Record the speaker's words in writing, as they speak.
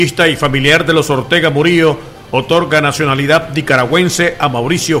Y familiar de los Ortega Murillo otorga nacionalidad nicaragüense a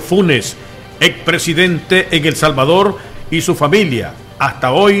Mauricio Funes, expresidente en El Salvador, y su familia,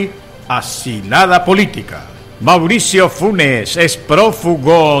 hasta hoy asilada política. Mauricio Funes es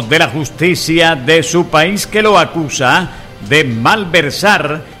prófugo de la justicia de su país, que lo acusa de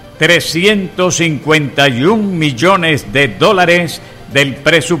malversar 351 millones de dólares del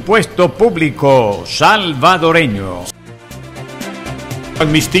presupuesto público salvadoreño.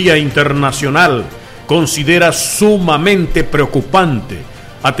 Amnistía Internacional considera sumamente preocupante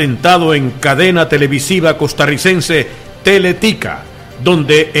atentado en cadena televisiva costarricense Teletica,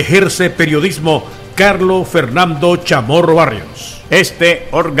 donde ejerce periodismo Carlos Fernando Chamorro Barrios. Este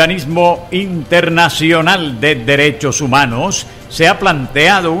organismo internacional de derechos humanos se ha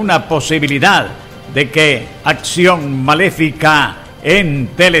planteado una posibilidad de que acción maléfica en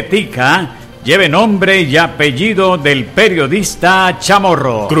Teletica lleve nombre y apellido del periodista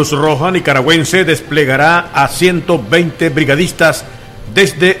Chamorro. Cruz Roja nicaragüense desplegará a 120 brigadistas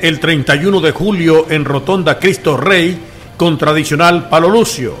desde el 31 de julio en Rotonda Cristo Rey con tradicional Palo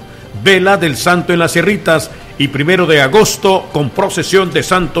Lucio, Vela del Santo en las Sierritas y 1 de agosto con procesión de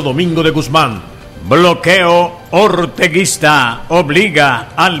Santo Domingo de Guzmán. Bloqueo orteguista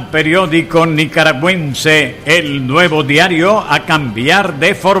obliga al periódico nicaragüense El Nuevo Diario a cambiar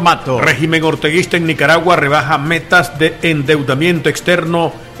de formato. Régimen orteguista en Nicaragua rebaja metas de endeudamiento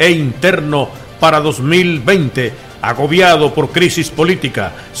externo e interno para 2020, agobiado por crisis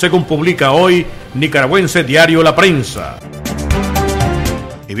política, según publica hoy nicaragüense diario La Prensa.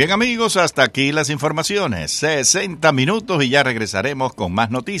 Y bien, amigos, hasta aquí las informaciones. 60 minutos y ya regresaremos con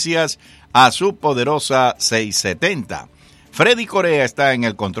más noticias a su Poderosa 670. Freddy Corea está en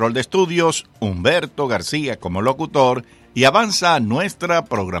el control de estudios, Humberto García como locutor, y avanza nuestra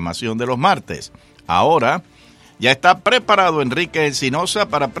programación de los martes. Ahora ya está preparado Enrique Encinosa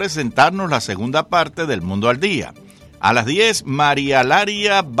para presentarnos la segunda parte del Mundo al Día. A las 10, María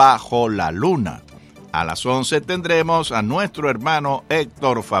Laria Bajo la Luna. A las 11 tendremos a nuestro hermano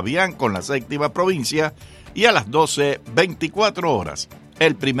Héctor Fabián con la séptima provincia, y a las 12, 24 horas,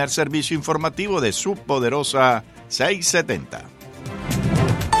 el primer servicio informativo de su Poderosa 670.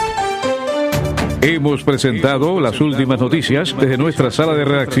 Hemos presentado las últimas noticias desde nuestra sala de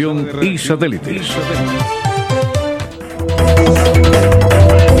redacción y satélites.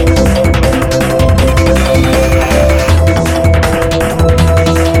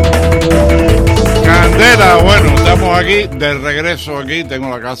 Bueno, estamos aquí, de regreso aquí, tengo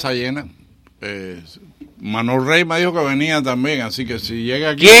la casa llena. Manolo Rey me dijo que venía también, así que si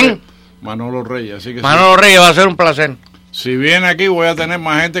llega aquí... ¿Quién? Manolo Rey, así que... Manolo Rey, va a ser un placer. Si viene aquí voy a tener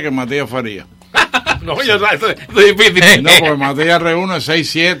más gente que Matías Faría. No, yo esto es difícil. No, porque Matías reúne 6,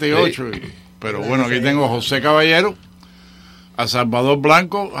 7 y 8. Pero bueno, aquí tengo a José Caballero, a Salvador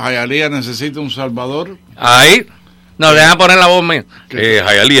Blanco, Jayalía necesita un salvador. Ahí... No, deja poner la voz mía.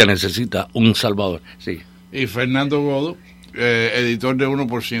 Jayalía necesita un salvador, sí. Y Fernando Godo, editor de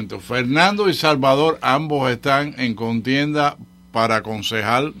 1%. Fernando y Salvador, ambos están en contienda para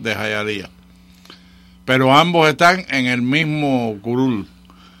concejal de Jayalía. Pero ambos están en el mismo curul.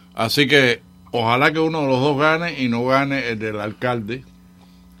 Así que ojalá que uno de los dos gane y no gane el del alcalde,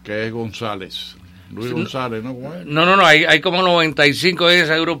 que es González. Luis González, ¿no? No, hay como 95 en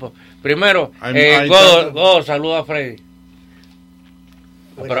ese grupo. Primero, Godo, saluda a Freddy.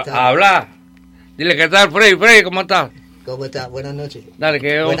 Pero habla. Dile, ¿qué tal, Freddy? Freddy, ¿cómo estás? ¿Cómo estás? Buenas noches. Dale,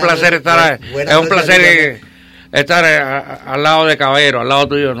 que es un placer estar estar al lado de Caballero, al lado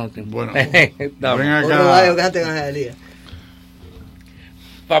tuyo. No. Bueno, ven acá.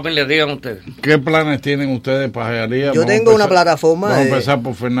 Familia, digan ustedes. ¿Qué planes tienen ustedes para Jayalía? Yo tengo una plataforma. Vamos a empezar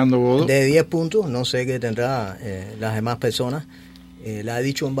por Fernando Godo. De 10 puntos, no sé qué tendrá las demás personas. La he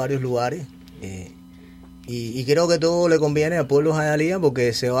dicho en varios lugares. Y creo que todo le conviene al pueblo de Jayalía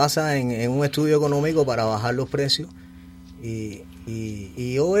porque se basa en un estudio económico para bajar los precios. Y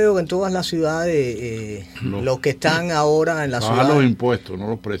yo veo que en todas las ciudades, los que están ahora en la ciudad... Bajar los impuestos, no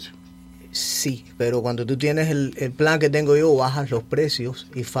los precios. Sí, pero cuando tú tienes el plan que tengo yo, bajas los precios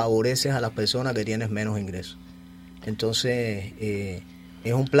y favoreces a las personas que tienes menos ingresos. Entonces,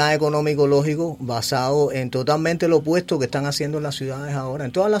 es un plan económico lógico basado en totalmente lo opuesto que están haciendo en las ciudades ahora,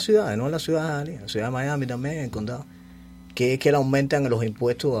 en todas las ciudades, no en las ciudades de en la ciudad de Miami también, en el condado, que es que le aumentan los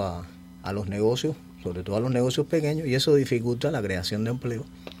impuestos a los negocios, sobre todo a los negocios pequeños, y eso dificulta la creación de empleo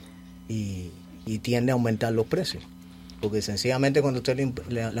y tiende a aumentar los precios. Porque sencillamente cuando usted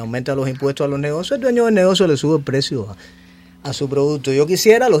le aumenta los impuestos a los negocios, el dueño del negocio le sube el precio a su producto. Yo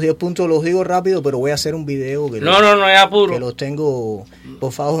quisiera, los 10 puntos los digo rápido, pero voy a hacer un video que no es apuro. Que los tengo,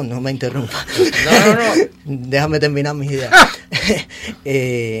 por favor, no me interrumpa. No. Déjame terminar mis ideas.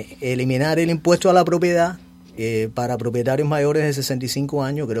 Eliminar el impuesto a la propiedad para propietarios mayores de 65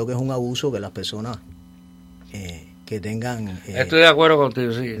 años, creo que es un abuso que las personas que tengan... Estoy de acuerdo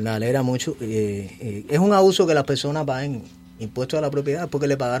contigo, sí. Me alegra mucho. Es un abuso que las personas paguen impuestos a la propiedad porque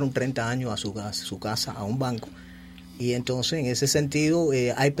le pagaron 30 años a su casa a un banco. Y entonces, en ese sentido,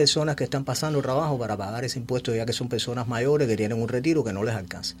 hay personas que están pasando trabajo para pagar ese impuesto, ya que son personas mayores que tienen un retiro que no les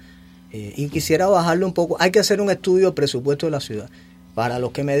alcanza. Y quisiera bajarlo un poco. Hay que hacer un estudio del presupuesto de la ciudad. Para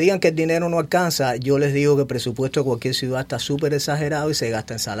los que me digan que el dinero no alcanza, yo les digo que el presupuesto de cualquier ciudad está súper exagerado y se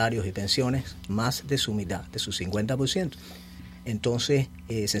gasta en salarios y pensiones más de su mitad, de su 50%. Entonces,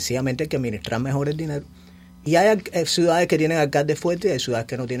 sencillamente hay que administrar mejor el dinero. Y hay ciudades que tienen alcaldes fuertes y hay ciudades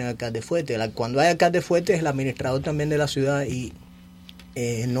que no tienen alcaldes fuertes. Cuando hay alcaldes fuertes, es el administrador también de la ciudad y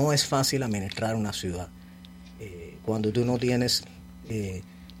no es fácil administrar una ciudad cuando tú no tienes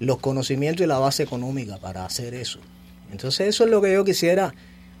los conocimientos y la base económica para hacer eso. Entonces eso es lo que yo quisiera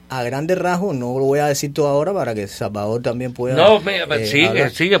a grandes rasgos. No lo voy a decir todo ahora para que Salvador también pueda... No,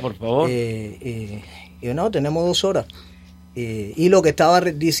 sigue, por favor. Tenemos 2 horas. Y lo que estaba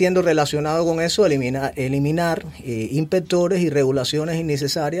diciendo relacionado con eso, eliminar inspectores y regulaciones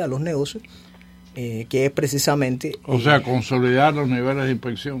innecesarias a los negocios, que es precisamente... O sea, consolidar los niveles de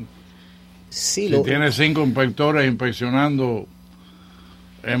inspección. Sí, si tienes 5 inspectores inspeccionando,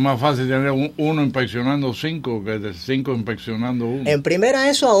 es más fácil tener uno inspeccionando 5 que de 5 inspeccionando 1. En primera,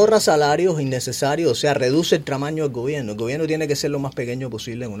 eso ahorra salarios innecesarios, o sea, reduce el tamaño del gobierno. El gobierno tiene que ser lo más pequeño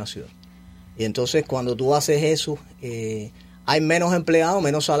posible en una ciudad. Y entonces cuando tú haces eso, hay menos empleados,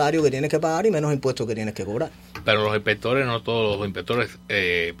 menos salario que tienes que pagar y menos impuestos que tienes que cobrar. Pero los inspectores, no todos los inspectores,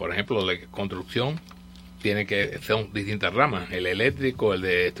 por ejemplo, de construcción, tienen que son distintas ramas. El eléctrico, el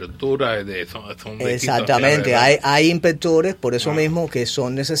de estructura, son exactamente, hay inspectores, por eso mismo, que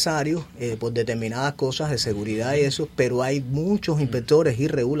son necesarios por determinadas cosas de seguridad y eso, pero hay muchos inspectores y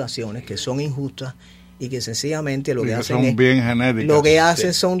regulaciones que son injustas y que sencillamente lo que hacen son bien genéricas. Lo que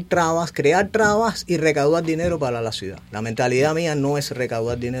hacen son trabas, crear trabas y recaudar dinero para la ciudad. La mentalidad mía no es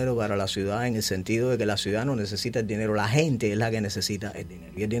recaudar dinero para la ciudad en el sentido de que la ciudad no necesita el dinero, la gente es la que necesita el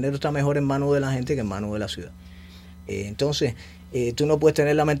dinero. Y el dinero está mejor en manos de la gente que en manos de la ciudad. Entonces, tú no puedes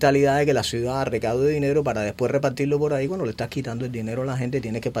tener la mentalidad de que la ciudad recaude dinero para después repartirlo por ahí. Cuando le estás quitando el dinero a la gente,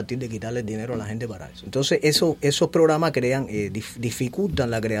 tienes que partir de quitarle el dinero a la gente para eso. Entonces, esos programas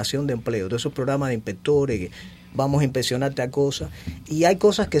dificultan la creación de empleo. Todos esos programas de inspectores, que vamos a inspeccionar tal cosa. Y hay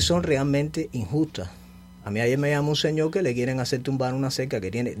cosas que son realmente injustas. A mí ayer me llamó un señor que le quieren hacer tumbar una cerca que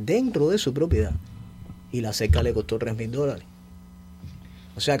tiene dentro de su propiedad. Y la cerca le costó $3,000.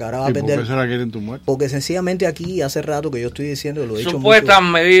 O sea que ahora va a perder. ¿Por qué se la quieren tumbar? Porque sencillamente aquí hace rato que yo estoy diciendo, lo he dicho supuestas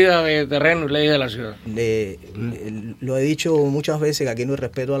medidas de terreno y leyes de la ciudad. Lo he dicho muchas veces, que aquí no hay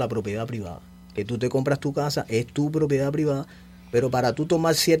respeto a la propiedad privada. Que tú te compras tu casa, es tu propiedad privada, pero para tú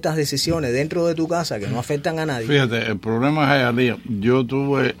tomar ciertas decisiones dentro de tu casa que no afectan a nadie. Fíjate, el problema es Jayalía. Yo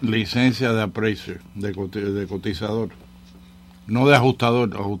tuve licencia de appraiser, de cotizador. No de ajustador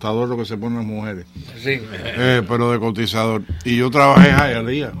lo que se ponen las mujeres. Sí. Pero de cotizador. Y yo trabajé en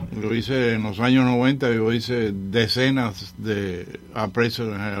Hialeah. Lo hice en los años 90, yo hice decenas de appraisers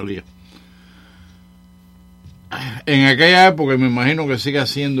en Hialeah. En aquella época, me imagino que sigue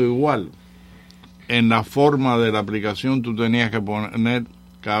siendo igual. En la forma de la aplicación tú tenías que poner,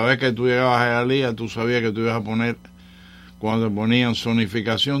 cada vez que tú llegabas a Hialeah, tú sabías que tú ibas a poner, cuando te ponían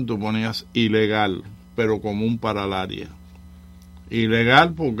zonificación, tú ponías ilegal, pero común para el área.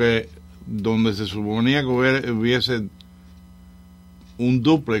 Ilegal porque donde se suponía que hubiese un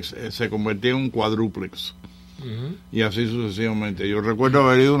dúplex se convertía en un cuadrúplex. Y así sucesivamente. Yo recuerdo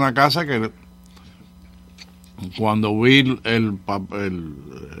haber ido a una casa que cuando vi el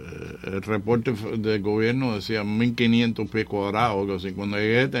reporte del gobierno decía 1.500 pies cuadrados o algo así. Cuando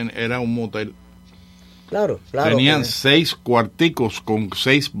llegué era un motel. Claro. Tenían 6 cuarticos con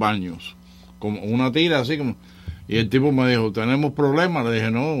 6 baños, como una tira así como. Y el tipo me dijo, ¿tenemos problemas? Le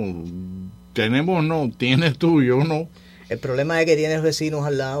dije, no, tienes tú, yo no. El problema es que tienes vecinos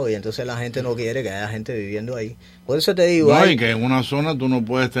al lado y entonces la gente no quiere que haya gente viviendo ahí. Por eso te digo... No, y que en una zona tú no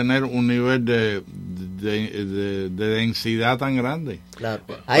puedes tener un nivel de densidad tan grande. Claro,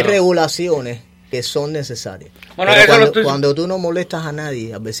 hay regulaciones que son necesarias. Bueno, cuando tú no molestas a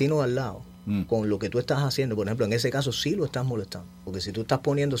nadie, al vecino al lado, con lo que tú estás haciendo, por ejemplo, en ese caso sí lo estás molestando. Porque si tú estás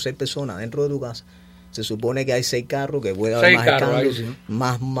poniendo 6 personas dentro de tu casa, se supone que hay 6 carros, que puede haber más escándalos, sí,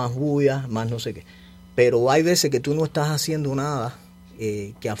 más bullas, más no sé qué. Pero hay veces que tú no estás haciendo nada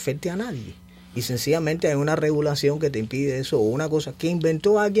que afecte a nadie. Y sencillamente hay una regulación que te impide eso, o una cosa que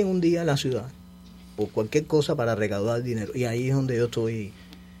inventó alguien un día en la ciudad, o cualquier cosa para recaudar dinero. Y ahí es donde yo estoy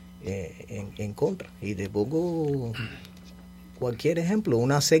en contra. Y te pongo cualquier ejemplo.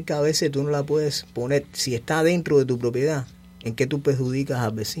 Una cerca a veces tú no la puedes poner, si está dentro de tu propiedad, ¿en qué tú perjudicas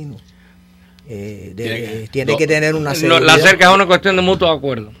al vecino? Tiene que tener una seguridad. La cerca es una cuestión de mutuo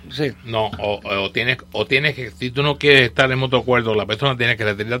acuerdo. Sí. No, o tienes que, si tú no quieres estar en mutuo acuerdo, la persona tiene que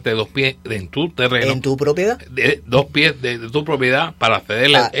retirarte 2 pies en tu terreno. ¿En tu propiedad? 2 pies de tu propiedad para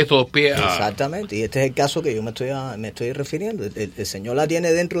cederle esos 2 pies a... Exactamente, y este es el caso que yo me estoy refiriendo. El señor la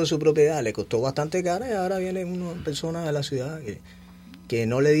tiene dentro de su propiedad, le costó bastante cara y ahora viene una persona de la ciudad que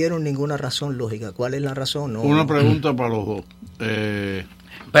no le dieron ninguna razón lógica. ¿Cuál es la razón? No, una pregunta para los dos.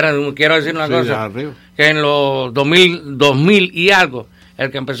 Espera, quiero decir una cosa, que en los 2000 y algo,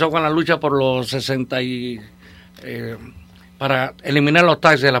 el que empezó con la lucha por los 60 para eliminar los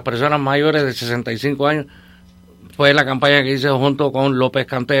taxis de las personas mayores de 65 años, fue la campaña que hice junto con López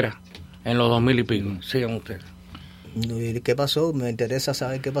Cantera en los 2000 y pico. Sigan ustedes. ¿Y qué pasó? Me interesa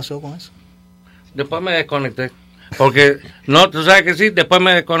saber qué pasó con eso. Después me desconecté, porque, no, tú sabes que sí, después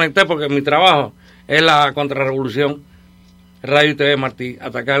me desconecté porque mi trabajo es la contrarrevolución. Radio y TV Martí,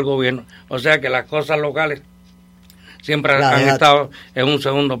 atacar al gobierno. O sea que las cosas locales siempre han estado en un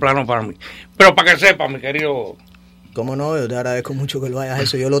segundo plano para mí. Pero para que sepa, mi querido... ¿Cómo no? Yo te agradezco mucho que lo hayas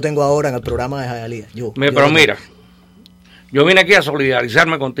hecho. Yo lo tengo ahora en el programa de Jayalía. Pero mira, yo vine aquí a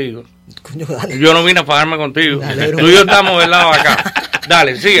solidarizarme contigo. Coño, dale. Yo no vine a fajarme contigo. Dale, tú y yo estamos del lado acá.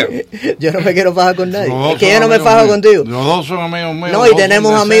 Dale, sigue. Yo no me quiero fajar con nadie. Es que yo no me fajo contigo. Los dos son amigos míos. No, y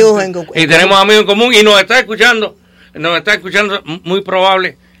tenemos amigos en común. Y tenemos amigos en común y nos está escuchando muy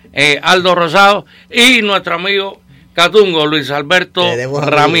probable Aldo Rosado y nuestro amigo Catungo, Luis Alberto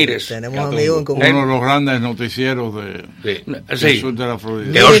Ramírez. Tenemos amigos en común. Uno de los grandes noticieros del sur de la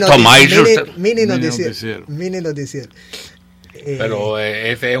Florida. Mini noticiero. Pero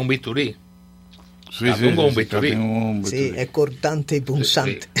ese es un bisturí. Sí, Catungo un bisturí. Sí, es cortante y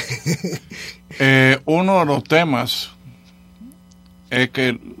punzante. Sí. Uno de los temas es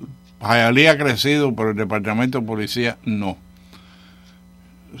que Jayalía ha crecido, pero el departamento de policía no.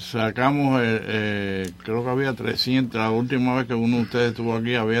 Sacamos, creo que había 300, la última vez que uno de ustedes estuvo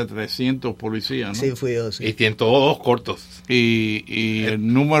aquí había 300 policías, ¿no? Sí, fui yo, sí. Y 102 cortos. Y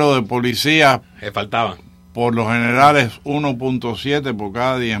el número de policías faltaban. Por lo general es 1.7 por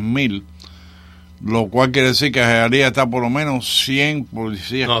cada 10.000, lo cual quiere decir que Jayalía está por lo menos 100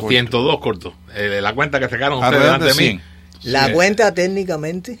 policías cortos. 102 cortos. La cuenta que sacaron ustedes delante de mí. La cuenta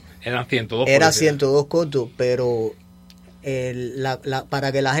técnicamente... Eran 102. Era 102 cortos, pero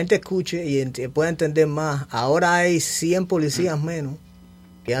para que la gente escuche y pueda entender más, ahora hay 100 policías menos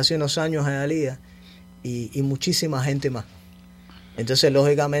que hace unos años en Jayalía y muchísima gente más. Entonces,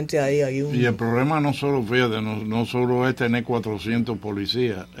 lógicamente, ahí hay un... Y el problema no solo, fíjate, no solo es tener 400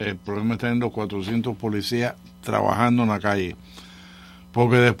 policías, el problema es tener los 400 policías trabajando en la calle.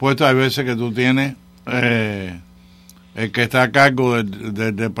 Porque después hay veces que tú tienes... el que está a cargo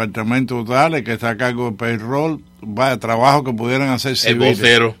del departamento tal, el que está a cargo del payroll, trabajo que pudieran hacer civiles.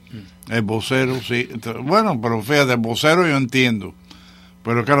 El vocero, sí. Bueno, pero fíjate, el vocero yo entiendo.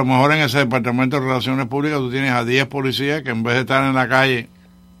 Pero que a lo mejor en ese departamento de Relaciones Públicas tú tienes a 10 policías que en vez de estar en la calle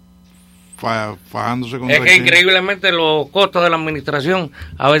fajándose con... Es que increíblemente los costos de la administración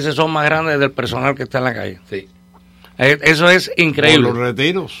a veces son más grandes del personal que está en la calle. Sí. Eso es increíble. Por los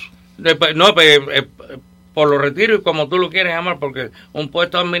retiros. No, por los retiros y como tú lo quieres llamar, porque un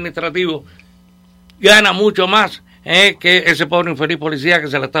puesto administrativo gana mucho más que ese pobre infeliz policía que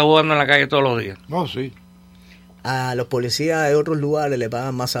se la está jugando en la calle todos los días. No, sí. A los policías de otros lugares le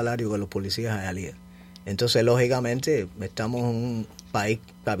pagan más salario que a los policías de Jayalía. Entonces, lógicamente, estamos en un país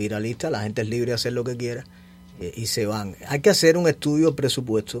capitalista, la gente es libre de hacer lo que quiera y se van. Hay que hacer un estudio de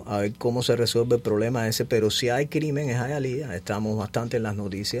presupuesto a ver cómo se resuelve el problema ese, pero si hay crimen en Jayalía, estamos bastante en las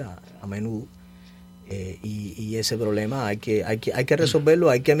noticias a menudo. Y ese problema hay que resolverlo,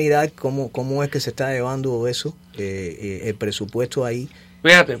 hay que mirar cómo es que se está llevando eso, el presupuesto ahí.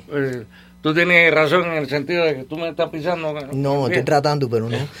 Fíjate, tú tienes razón en el sentido de que tú me estás pisando. No, estoy tratando, pero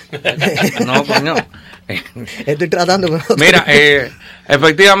no. No, coño. Estoy tratando, pero no. Mira,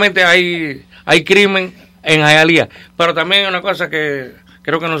 efectivamente hay crimen en Jayalía, pero también hay una cosa que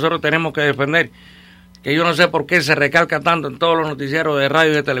creo que nosotros tenemos que defender, que yo no sé por qué se recalca tanto en todos los noticieros de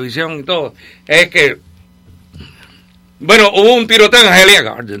radio y de televisión y todo, es que, bueno, hubo un tiroteo en Jayalía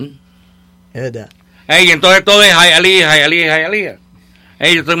Garden. Es verdad. Y entonces todo es Jayalía.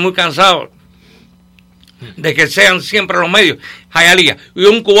 Yo estoy muy cansado de que sean siempre los medios Jayalía, y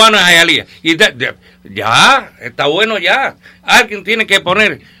un cubano en Jayalía. Y Ya, está bueno ya. Alguien tiene que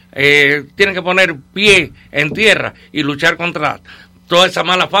poner pie en tierra y luchar contra toda esa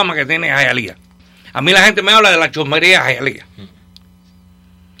mala fama que tiene Hialeah. A mí la gente me habla de la chusmería de Hialeah.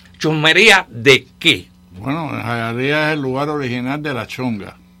 ¿Chusmería de qué? Bueno, Hialeah es el lugar original de la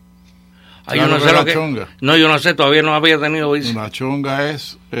chonga. Yo no sé lo que... Chonga? No, yo no sé, todavía no había tenido eso. La chonga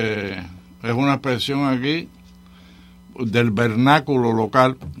es una expresión aquí del vernáculo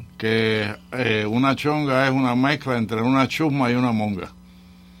local, que una chonga es una mezcla entre una chusma y una monga.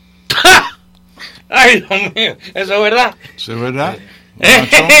 Ay, Dios mío, ¿eso es verdad? Eso es verdad.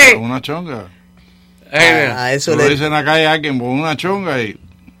 Una chonga. A eso lo dicen acá hay alguien por una chonga y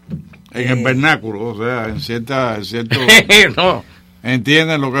en el vernáculo, o sea, en cierto no.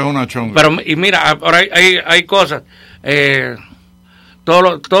 Entienden lo que es una chonga. Pero, y mira, ahora hay cosas, todos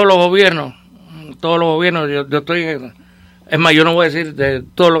los gobiernos, yo estoy, es más, yo no voy a decir de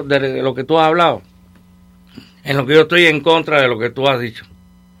todo de lo que tú has hablado, en lo que yo estoy en contra de lo que tú has dicho,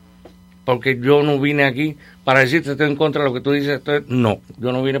 porque yo no vine aquí para decirte estoy en contra de lo que tú dices. No,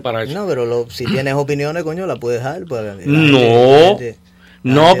 yo no vine para eso. No, pero si tienes opiniones, coño, la puedes dar.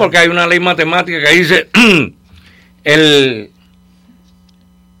 No, porque hay una ley matemática que dice el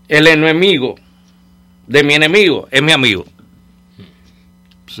enemigo de mi enemigo es mi amigo.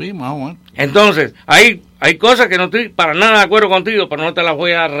 Sí, más o menos. Entonces, hay cosas que no estoy para nada de acuerdo contigo, pero no te las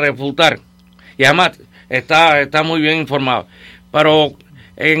voy a refutar. Y además, está muy bien informado. Pero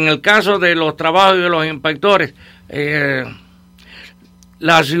en el caso de los trabajos y de los inspectores,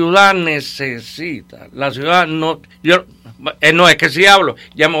 la ciudad necesita, la ciudad no, no es que si hablo,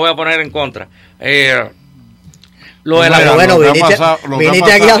 ya me voy a poner en contra. Lo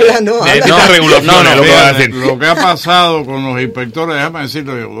viniste aquí hablando. Lo que ha pasado con los inspectores, déjame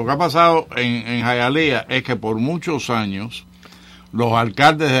decirlo yo, lo que ha pasado en Hialeah es que por muchos años los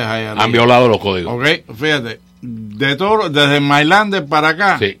alcaldes de Hialeah han violado los códigos. Ok, fíjate, desde Mailander para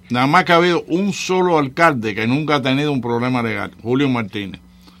acá, sí, nada más que ha habido un solo alcalde que nunca ha tenido un problema legal, Julio Martínez.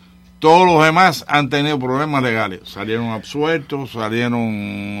 Todos los demás han tenido problemas legales, salieron absueltos,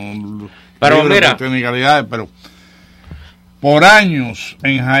 salieron pero mira, technicalidades, pero por años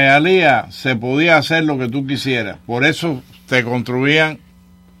en Hialeah se podía hacer lo que tú quisieras. Por eso te construían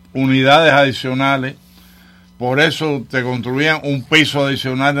unidades adicionales, por eso te construían un piso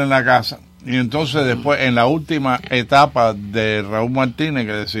adicional en la casa. Y entonces después, en la última etapa de Raúl Martínez,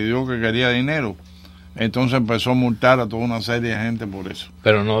 que decidió que quería dinero, entonces empezó a multar a toda una serie de gente por eso.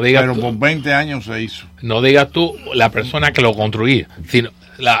 Pero no digas Pero por 20 años se hizo. No digas tú la persona que lo construía, sino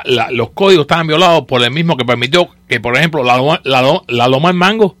los códigos estaban violados por el mismo que permitió que, por ejemplo, la loma en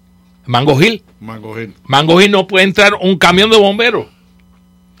Mango Hill no puede entrar un camión de bomberos.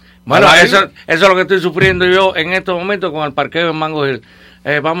 Bueno, eso es lo que estoy sufriendo yo en estos momentos con el parqueo en Mango Hill.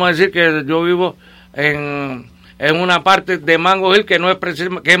 Vamos a decir que yo vivo en una parte de Mango Hill que no es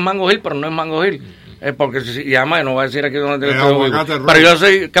precisamente, que es Mango Hill, pero no es Mango Hill. Porque y además no voy a decir aquí donde yo vivo, pero yo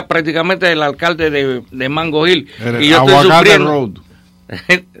soy prácticamente el alcalde de Mango Hill. Y yo estoy sufriendo. Road.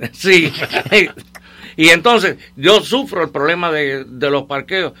 Sí. Y entonces yo sufro el problema de los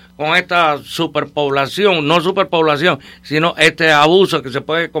parqueos con esta superpoblación, no superpoblación, sino este abuso que se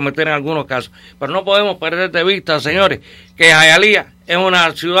puede cometer en algunos casos. Pero no podemos perder de vista, señores, que Hialeah es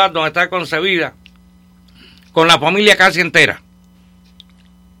una ciudad donde está concebida con la familia casi entera,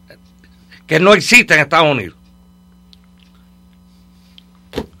 que no existe en Estados Unidos.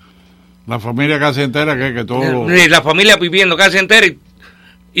 La familia casi entera, que todo... Ni la familia viviendo casi entera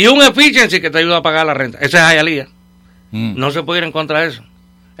y un efficiency que te ayuda a pagar la renta. Ese es Hialeah. No se puede ir en contra de eso.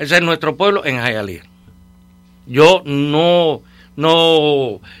 Ese es nuestro pueblo en Hialeah. Yo no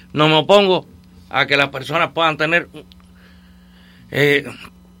me opongo a que las personas puedan tener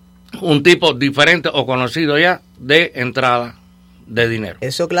un tipo diferente o conocido ya de entrada de dinero.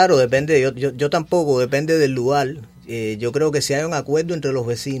 Eso claro, depende, yo tampoco, depende del lugar. Yo creo que si hay un acuerdo entre los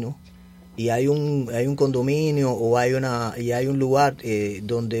vecinos y hay un condominio o hay un lugar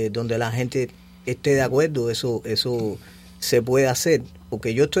donde la gente esté de acuerdo, eso se puede hacer,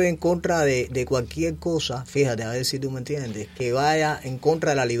 porque yo estoy en contra de cualquier cosa, fíjate, a ver si tú me entiendes, que vaya en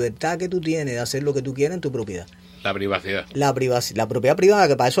contra de la libertad que tú tienes de hacer lo que tú quieras en tu propiedad. La privacidad. La propiedad privada,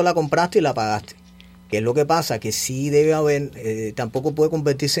 que para eso la compraste y la pagaste. ¿Qué es lo que pasa? Que sí debe haber, tampoco puede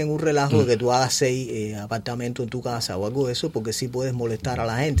convertirse en un relajo de que tú hagas 6 apartamentos en tu casa o algo de eso, porque sí puedes molestar a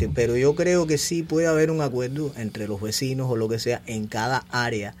la gente. Pero yo creo que sí puede haber un acuerdo entre los vecinos o lo que sea en cada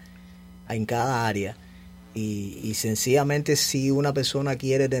área. Y sencillamente si una persona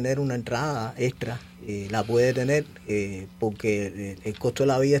quiere tener una entrada extra, la puede tener, porque el costo de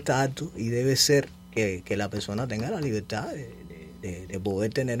la vida está alto y debe ser que la persona tenga la libertad de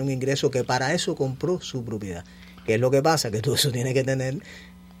poder tener un ingreso, que para eso compró su propiedad. ¿Qué es lo que pasa? Que todo eso tiene que tener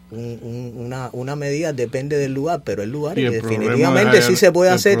una medida, depende del lugar, pero el lugar definitivamente sí se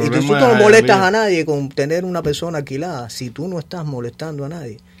puede hacer, y tú no molestas a nadie con tener una persona alquilada. Si tú no estás molestando a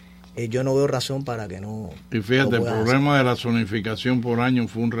nadie, yo no veo razón para que no. Y fíjate, el problema de la zonificación por año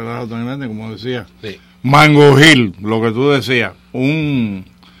fue un relajo tan grande, como decía. Sí. Mango Hill, lo que tú decías,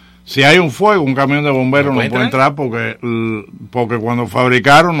 si hay un fuego, un camión de bomberos no puede entrar porque cuando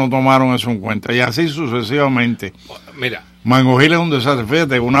fabricaron no tomaron eso en cuenta, y así sucesivamente. Mira, Mango Hill es un desastre.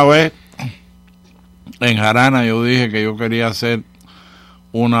 Fíjate, una vez en Jarana yo dije que yo quería hacer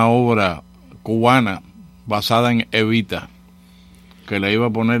una obra cubana basada en Evita, que le iba a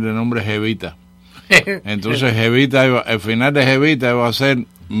poner de nombre Jevita. Entonces Jevita el final de Jevita iba a ser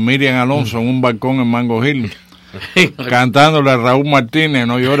Miriam Alonso en un balcón en Mango Hill cantándole a Raúl Martínez,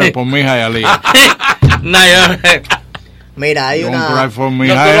 no llores por mi hija Yalía. Mira, hay una...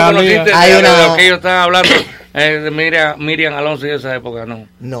 Hay una... que ellos estaban hablando de Miriam Alonso y esa época, ¿no?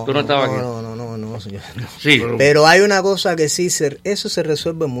 ¿Tú no estabas aquí? No, señor. No. Sí. Pero hay una cosa que sí, eso se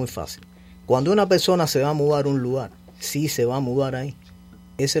resuelve muy fácil. Cuando una persona se va a mudar a un lugar, sí se va a mudar ahí,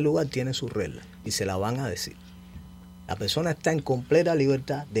 ese lugar tiene sus reglas y se la van a decir. La persona está en completa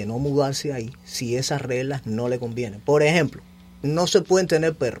libertad de no mudarse ahí si esas reglas no le convienen. Por ejemplo, no se pueden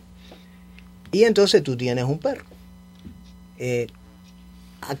tener perros. Y entonces tú tienes un perro.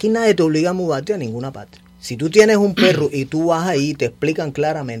 Aquí nadie te obliga a mudarte a ninguna parte. Si tú tienes un perro y tú vas ahí y te explican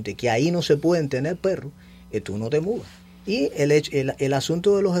claramente que ahí no se pueden tener perros, tú no te mudas. Y el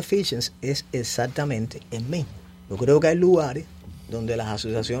asunto de los efficiencies es exactamente el mismo. Yo creo que hay lugares donde las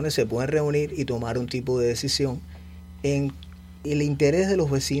asociaciones se pueden reunir y tomar un tipo de decisión en el interés de los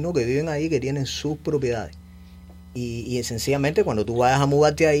vecinos que viven ahí, que tienen sus propiedades. Y sencillamente cuando tú vayas a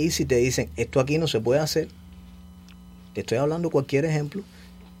mudarte ahí, si te dicen esto aquí no se puede hacer, te estoy hablando cualquier ejemplo,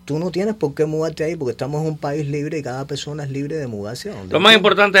 tú no tienes por qué mudarte ahí, porque estamos en un país libre y cada persona es libre de mudarse a donde lo más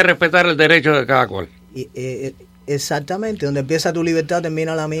importante es respetar el derecho de cada cual. Exactamente, donde empieza tu libertad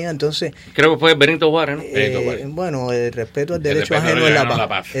termina la mía. Entonces creo que fue Benito Juárez, ¿no? Bueno, el respeto al derecho ajeno es la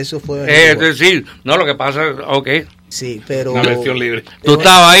paz. Eso fue sí, no, lo que pasa es sí, pero una versión libre. Tú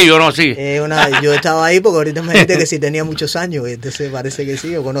estabas ahí, yo no, sí. Yo estaba ahí porque ahorita me dijiste que si tenía muchos años, entonces parece que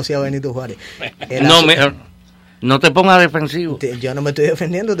sí, yo conocía a Benito Juárez. No te pongas defensivo. Yo no me estoy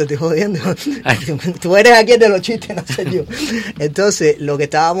defendiendo, te estoy jodiendo. Tú eres aquí el de los chistes, no sé yo. Entonces, lo que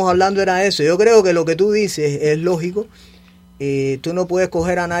estábamos hablando era eso. Yo creo que lo que tú dices es lógico. Tú no puedes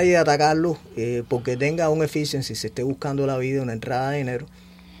coger a nadie y atacarlo porque tenga un efficiency, se esté buscando la vida, una entrada de dinero.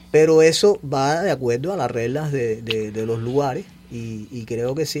 Pero eso va de acuerdo a las reglas de los lugares. Y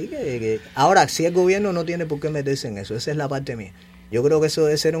creo que sí. Ahora, si el gobierno no tiene por qué meterse en eso, esa es la parte mía. Yo creo que eso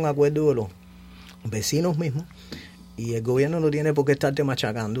debe ser un acuerdo de los vecinos mismos, y el gobierno no tiene por qué estarte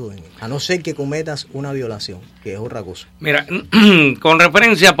machacando, a no ser que cometas una violación, que es otra cosa. Mira, con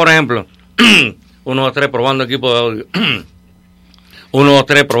referencia, por ejemplo, 1, 2, 3 probando equipo de audio. 1, 2,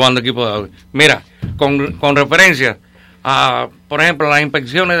 3 probando equipo de audio. Mira, con referencia a, por ejemplo, las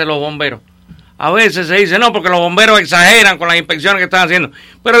inspecciones de los bomberos. A veces se dice, no, porque los bomberos exageran con las inspecciones que están haciendo.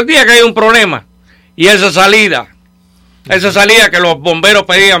 Pero el día que hay un problema y esa salida que los bomberos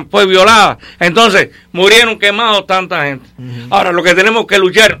pedían fue violada, entonces murieron quemados tanta gente. Ahora, lo que tenemos que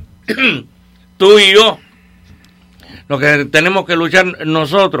luchar, tú y yo, lo que tenemos que luchar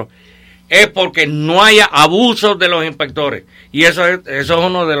nosotros es porque no haya abusos de los inspectores. Y eso es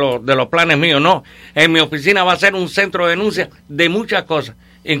uno de los planes míos. No, en mi oficina va a ser un centro de denuncia de muchas cosas,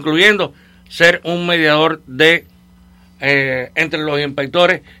 incluyendo ser un mediador entre los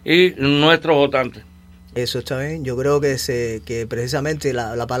inspectores y nuestros votantes. Eso está bien. Yo creo que precisamente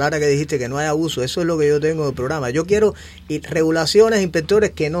la palabra que dijiste, que no hay abuso, eso es lo que yo tengo en el programa. Yo quiero regulaciones,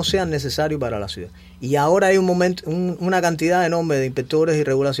 inspectores que no sean necesarios para la ciudad. Y ahora hay una cantidad enorme de inspectores y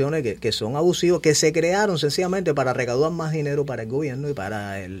regulaciones que son abusivos, que se crearon sencillamente para recaudar más dinero para el gobierno y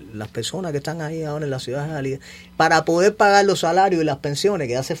para las personas que están ahí ahora en la ciudad de Jalía, para poder pagar los salarios y las pensiones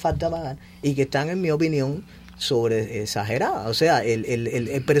que hace falta pagar y que están, en mi opinión, sobre exagerada. O sea,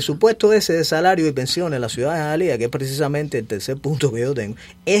 el presupuesto ese de salario y pensiones en la ciudad de Jalía, que es precisamente el tercer punto que yo tengo,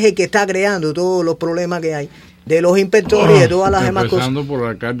 es el que está creando todos los problemas que hay de los inspectores y de todas las demás cosas. Empezando por el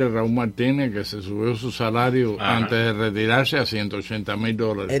alcalde Raúl Martínez, que se subió su salario antes de retirarse a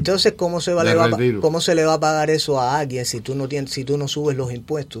 $180,000. Entonces, ¿cómo se le va a pagar eso a alguien si tú no subes los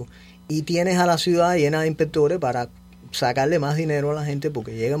impuestos y tienes a la ciudad llena de inspectores para sacarle más dinero a la gente?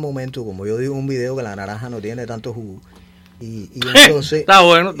 Porque llega un momento, como yo digo en un video, que la naranja no tiene tanto jugo, Y entonces está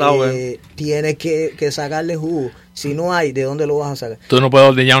bueno. tienes que sacarle jugo. Si no hay, ¿de dónde lo vas a sacar? Tú no puedes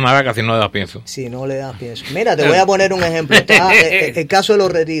ordeñar una vaca si no le das pienso. Si no le das pienso. Mira, te voy a poner un ejemplo. El caso de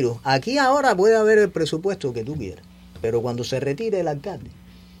los retiros. Aquí ahora puede haber el presupuesto que tú quieras, pero cuando se retire el alcalde,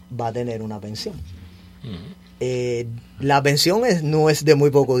 va a tener una pensión. La pensión no es de muy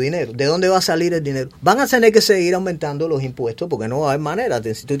poco dinero. ¿De dónde va a salir el dinero? Van a tener que seguir aumentando los impuestos porque no va a haber manera.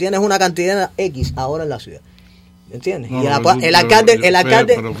 Si tú tienes una cantidad X ahora en la ciudad, ¿entiendes? No, y el alcalde...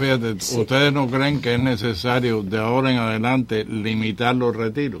 Pero fíjate, sí. ¿Ustedes no creen que es necesario de ahora en adelante limitar los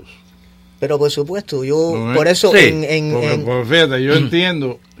retiros? Pero por supuesto, yo... ¿No por eso... Sí. Porque fíjate, yo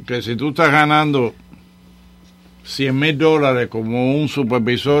entiendo que si tú estás ganando $100,000 como un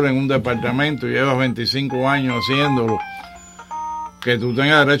supervisor en un departamento y llevas 25 años haciéndolo, que tú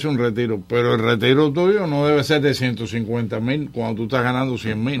tengas derecho a un retiro, pero el retiro tuyo no debe ser de 150,000 cuando tú estás ganando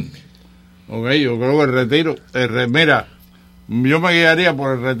 100,000. Ok, yo creo que el retiro, mira, yo me guiaría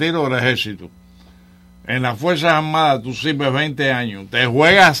por el retiro del ejército. En las Fuerzas Armadas tú sirves 20 años, te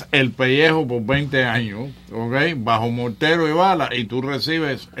juegas el pellejo por 20 años, ok, bajo mortero y bala, y tú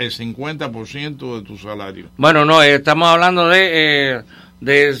recibes el 50% de tu salario. Bueno, no, estamos hablando de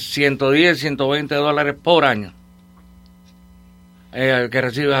 $110, $120 por año que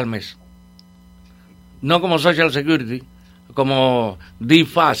recibes al mes. No como Social Security, como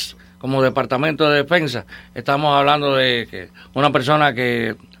DFAS, como Departamento de Defensa. Estamos hablando de que una persona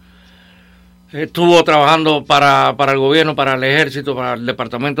que estuvo trabajando para el gobierno, para el ejército, para el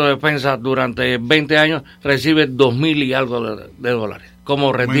Departamento de Defensa durante 20 años, recibe 2,000 y algo de dólares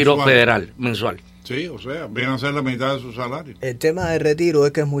como retiro federal mensual. Sí, o sea, viene a ser la mitad de su salario. El tema del retiro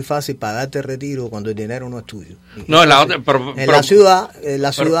es que es muy fácil pagarte el retiro cuando el dinero no es tuyo. No, la ciudad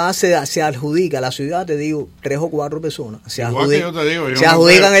se adjudica, la ciudad, te digo, 3 o 4 personas se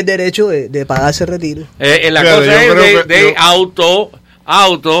adjudican el derecho de pagarse el retiro. La cosa es de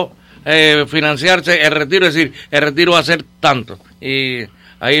auto financiarse el retiro, es decir, el retiro va a ser tanto. Y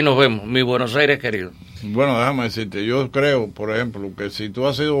ahí nos vemos, mi Buenos Aires querido. Bueno, déjame decirte, yo creo, por ejemplo, que si tú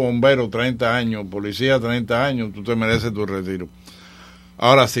has sido bombero 30 años, policía 30 años, tú te mereces tu retiro.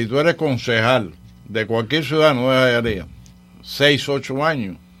 Ahora, si tú eres concejal de cualquier ciudad, no de Jayalía, 6, 8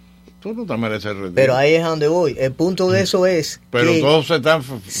 años, tú no te mereces el retiro. Pero ahí es a donde voy. El punto de eso es pero que todos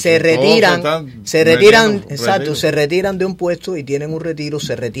se retiran de un puesto y tienen un retiro,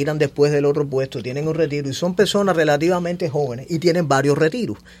 se retiran después del otro puesto, tienen un retiro y son personas relativamente jóvenes y tienen varios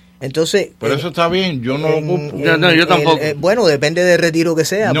retiros. Entonces, pero eso está bien, yo no lo culpo. No, yo tampoco. Bueno, depende del retiro que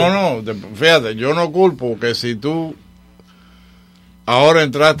sea. Fíjate, yo no culpo que si tú ahora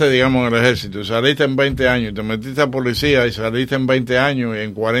entraste, digamos, en el ejército y saliste en 20 años, y te metiste a policía y saliste en 20 años y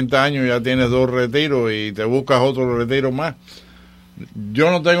en 40 años ya tienes 2 retiros y te buscas otro retiro más.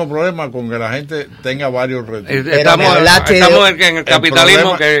 Yo no tengo problema con que la gente tenga varios retiros. Estamos en el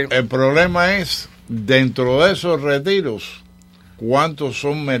capitalismo. El problema es, dentro de esos retiros, ¿cuántos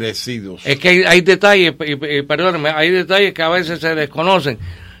son merecidos? Es que hay detalles, y perdónenme, hay detalles que a veces se desconocen,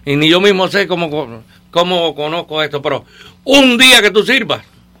 y ni yo mismo sé cómo conozco esto, pero un día que tú sirvas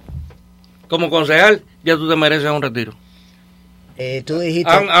como concejal, ya tú te mereces un retiro. Tú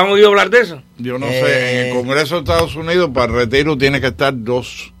dijiste... ¿Han oído hablar de eso? Yo no sé, en el Congreso de Estados Unidos para el retiro tiene que estar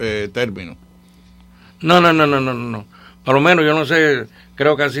 2 términos. No. Por lo menos yo no sé,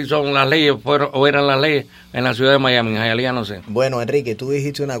 creo que así son las leyes, o eran las leyes en la ciudad de Miami, en Hialeah no sé. Bueno, Enrique, tú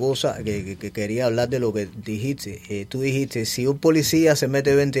dijiste una cosa que quería hablar de lo que dijiste. Tú dijiste, si un policía se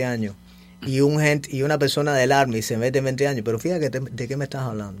mete 20 años y una persona del Army se mete 20 años, pero fíjate de qué me estás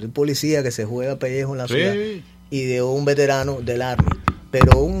hablando, de un policía que se juega pellejo en la ciudad y de un veterano del Army,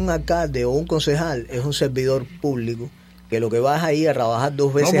 pero un alcalde o un concejal es un servidor público que lo que vas ahí a trabajar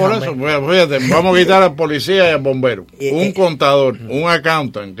 2 veces no, por eso, fíjate, vamos a quitar al policía y al bombero. Un contador, un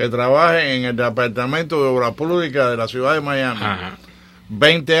accountant que trabaje en el Departamento de Obras Públicas de la ciudad de Miami,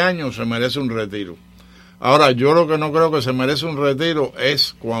 20 años se merece un retiro. Ahora, yo lo que no creo que se merece un retiro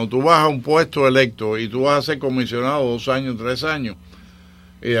es cuando tú vas a un puesto electo y tú vas a ser comisionado 2 años, 3 años,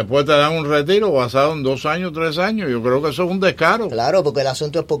 y después te dan un retiro basado en 2 años, 3 años. Yo creo que eso es un descaro. Claro, porque el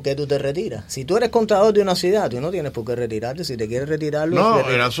asunto es por qué tú te retiras. Si tú eres contador de una ciudad, tú no tienes por qué retirarte. Si te quieres retirarlo... No,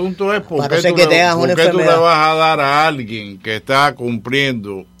 el asunto es por qué tú le vas a dar a alguien que está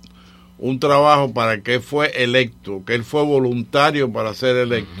cumpliendo un trabajo para el que él fue electo, que él fue voluntario para ser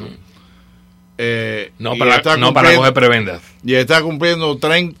electo. No para coger prebendas. Y está cumpliendo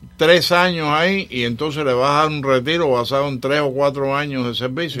 3 años ahí, y entonces le vas a dar un retiro basado en 3 o 4 años de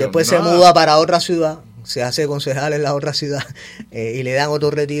servicio. Después se muda para otra ciudad, se hace concejal en la otra ciudad y le dan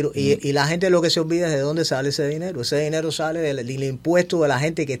otro retiro. Y la gente lo que se olvida es de dónde sale ese dinero. Ese dinero sale del impuesto de la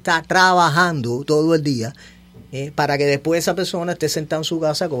gente que está trabajando todo el día para que después esa persona esté sentada en su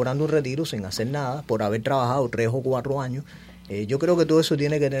casa cobrando un retiro sin hacer nada por haber trabajado 3 o 4 años. Yo creo que todo eso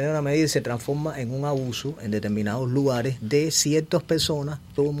tiene que tener una medida y se transforma en un abuso en determinados lugares de ciertas personas.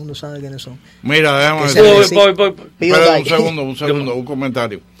 Todo el mundo sabe quiénes son. Mira, déjame Voy. Espera un segundo, un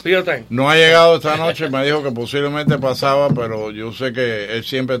comentario. No ha llegado esta noche, me dijo que posiblemente pasaba, pero yo sé que él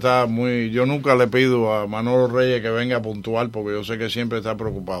siempre está muy... Yo nunca le pido a Manolo Reyes que venga puntual porque yo sé que siempre está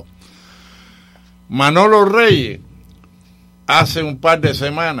preocupado. Manolo Reyes, hace un par de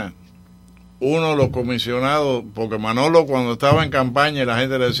semanas, uno de los comisionados, porque Manolo cuando estaba en campaña y la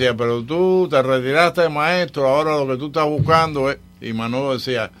gente le decía, pero tú te retiraste de maestro, ahora lo que tú estás buscando es... Y Manolo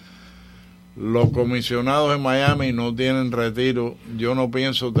decía, los comisionados en Miami no tienen retiro, yo no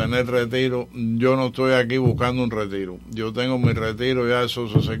pienso tener retiro, yo no estoy aquí buscando un retiro, yo tengo mi retiro ya de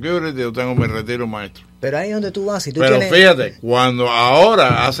Social Security, yo tengo mi retiro maestro. Pero ahí es donde tú vas, si tú pero tienes... fíjate, cuando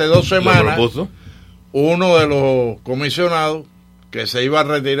ahora, hace 2 semanas, uno de los comisionados que se iba a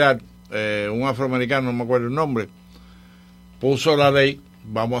retirar, un afroamericano, no me acuerdo el nombre, puso la ley,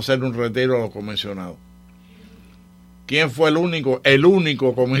 vamos a hacer un retiro a los comisionados. ¿Quién fue el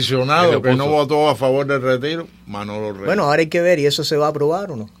único comisionado que no votó a favor del retiro? Manolo Reyes. Bueno, ahora hay que ver, ¿y eso se va a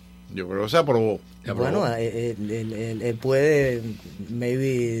aprobar o no? Yo creo que se aprobó. Bueno, él puede,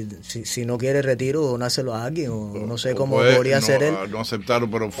 maybe, si no quiere retiro, donárselo a alguien, o no sé cómo podría ser él. No aceptarlo,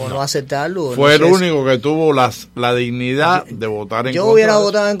 pero o no aceptarlo. Fue el único que tuvo la dignidad de votar en contra. Yo hubiera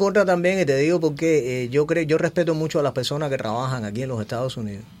votado en contra también, y te digo porque yo respeto mucho a las personas que trabajan aquí en los Estados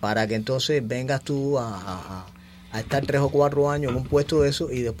Unidos, para que entonces vengas tú a estar 3 o 4 años en un puesto de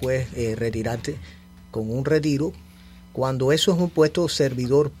eso y después retirarte con un retiro, cuando eso es un puesto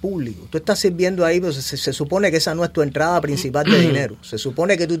servidor público. Tú estás sirviendo ahí, pero se supone que esa no es tu entrada principal de dinero. Se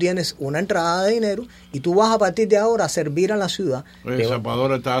supone que tú tienes una entrada de dinero y tú vas a partir de ahora a servir a la ciudad. El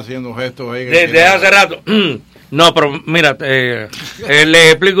Salvador está haciendo gestos ahí. Desde hace rato. No, pero mira,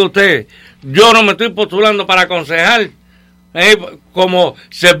 le explico a usted. Yo no me estoy postulando para concejal. Como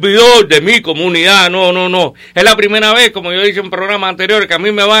servidor de mi comunidad, no. Es la primera vez, como yo he dicho en programas anteriores, que a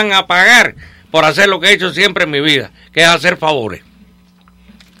mí me van a pagar por hacer lo que he hecho siempre en mi vida, que es hacer favores.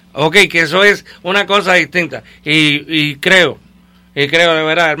 Ok, que eso es una cosa distinta. Y creo de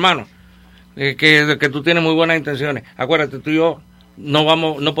verdad, hermano, que tú tienes muy buenas intenciones. Acuérdate, tú y yo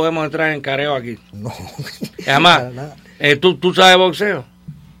no podemos entrar en careo aquí. No. Además, ¿tú sabes boxeo?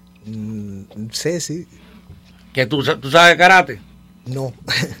 Sí. ¿Que tú sabes karate? No.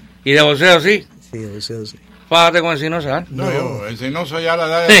 ¿Y de boxeo sí? Sí, de boxeo sí. Fájate con Encinosa, ¿eh? No, Encinosa ya la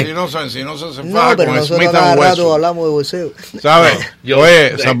da de Encinosa se faja pero con Smith cada and rato Wesson. hablamos de boxeo. ¿Sabes?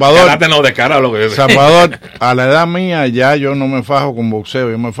 Oye, Salvador, Salvador, a la edad mía ya yo no me fajo con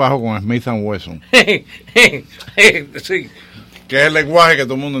boxeo, yo me fajo con Smith and Wesson. Sí. Que es el lenguaje que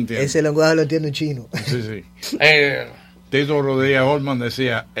todo el mundo entiende. Ese lenguaje lo entiendo en chino. Sí. Tito Rodríguez Holman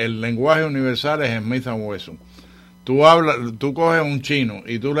decía, el lenguaje universal es Smith and Wesson. Tú coges un chino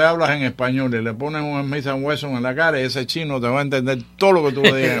y tú le hablas en español y le pones un Smith and Wesson en la cara y ese chino te va a entender todo lo que tú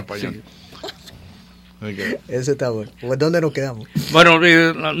le digas en español. Okay. Eso está bueno. Pues, ¿dónde nos quedamos? Bueno,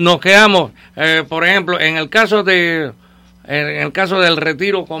 nos quedamos, por ejemplo, en el caso del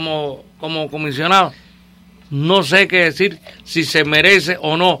retiro como comisionado. No sé qué decir si se merece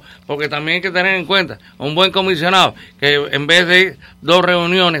o no, porque también hay que tener en cuenta un buen comisionado que en vez de 2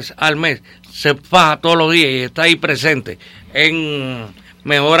 reuniones al mes se faja todos los días y está ahí presente en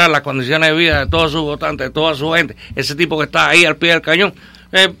mejorar las condiciones de vida de todos sus votantes, de toda su gente. Ese tipo que está ahí al pie del cañón,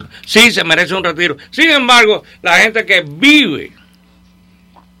 sí se merece un retiro. Sin embargo, la gente que vive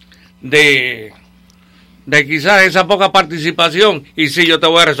de quizás esa poca participación, y sí, yo te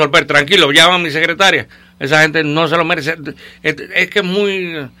voy a resolver, tranquilo, llama a mi secretaria. Esa gente no se lo merece. Es que es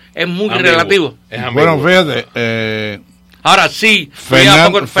muy relativo. Bueno, fíjate. Ahora sí.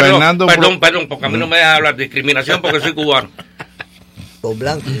 Fernando, perdón, porque a mí no me deja hablar de discriminación porque soy cubano. Por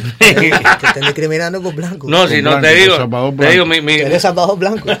blanco. Te están discriminando por blanco. No, si no, te digo, eres Salvador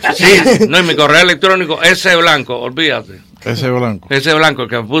Blanco. Sí, no, en mi correo electrónico, ese blanco, olvídate. Ese blanco, el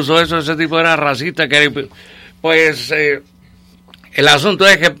que puso eso, ese tipo era racista. Pues el asunto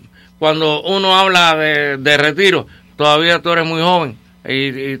es que cuando uno habla de retiro, todavía tú eres muy joven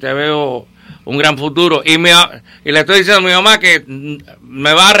y te veo un gran futuro. Y le estoy diciendo a mi mamá que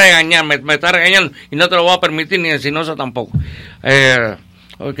me va a regañar, me está regañando y no te lo voy a permitir, ni Encinosa tampoco.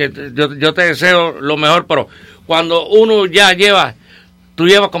 Porque yo te deseo lo mejor, pero cuando uno ya tú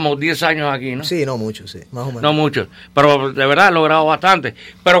llevas como 10 años aquí, ¿no? Sí, no mucho, sí, más o menos. No mucho, pero de verdad has logrado bastante.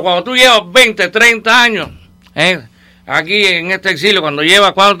 Pero cuando tú llevas 20, 30 años, aquí en este exilio, ¿cuánto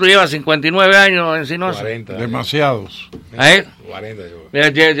tú llevas? 59 años en Encinosa. 40. Demasiados. 40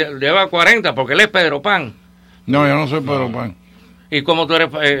 lleva 40, porque él es Pedro Pan. No, yo no soy Pedro Pan. ¿Y cómo tú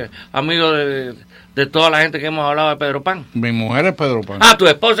eres amigo de toda la gente que hemos hablado de Pedro Pan? Mi mujer es Pedro Pan. Ah, tu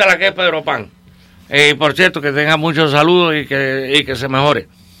esposa es la que es Pedro Pan. Por cierto, que tenga muchos saludos y que se mejore.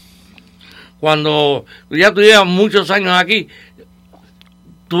 Cuando ya tú llevas muchos años aquí,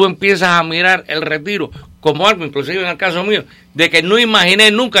 tú empiezas a mirar el retiro como algo, inclusive en el caso mío, de que no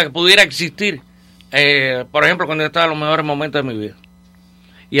imaginé nunca que pudiera existir. Por ejemplo, cuando yo estaba en los mejores momentos de mi vida.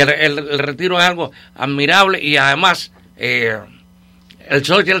 Y el retiro es algo admirable y además el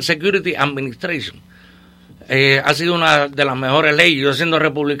Social Security Administration ha sido una de las mejores leyes. Yo siendo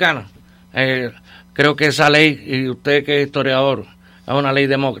republicano, creo que esa ley, y usted que es historiador, es una ley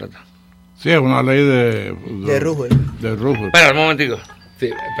demócrata. Sí, es una ley de Roosevelt. De Roosevelt. Espera un momentico. Sí,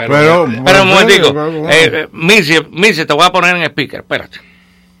 pero un momentico. Missy, te voy a poner en speaker. Espérate.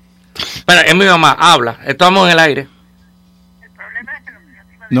 Espera, es mi mamá. Habla. Estamos en el aire.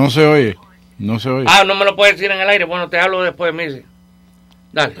 No se oye. No se oye. Ah, no me lo puedes decir en el aire. Bueno, te hablo después, Missy.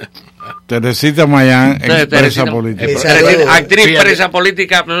 Dale. Teresita Mayán, expresa política. Actriz, presa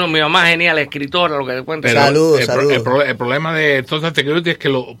política. No, mi mamá es genial, escritora, lo que te cuento. Saludos. El problema de Social Security es que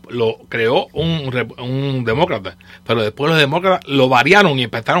lo creó un demócrata, pero después los demócratas lo variaron y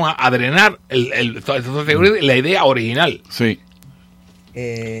empezaron a drenar el Social Security, la idea original. Sí.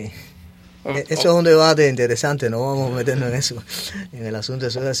 Eso es un debate interesante, no vamos a meternos en eso, en el asunto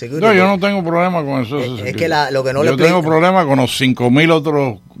de Social Security. No, yo no tengo problema con eso. Es que lo que no yo tengo problema con los 5,000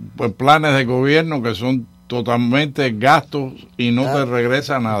 otros planes de gobierno que son totalmente gastos y no te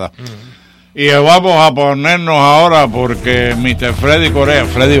regresa nada. Y vamos a ponernos ahora porque Mr. Freddy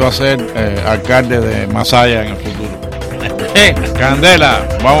va a ser alcalde de Masaya en el futuro. Candela,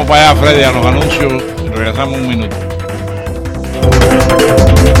 vamos para allá, Freddy, a los anuncios. Regresamos un minuto.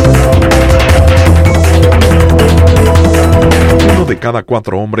 Uno de cada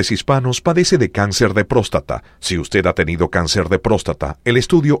 4 hombres hispanos padece de cáncer de próstata. Si usted ha tenido cáncer de próstata, el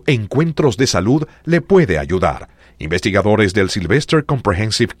estudio Encuentros de Salud le puede ayudar. Investigadores del Sylvester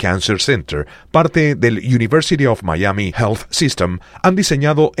Comprehensive Cancer Center, parte del University of Miami Health System, han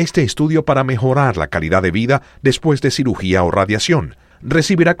diseñado este estudio para mejorar la calidad de vida después de cirugía o radiación.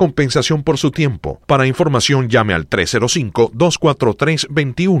 Recibirá compensación por su tiempo. Para información llame al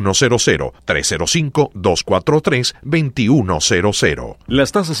 305-243-2100. 305-243-2100.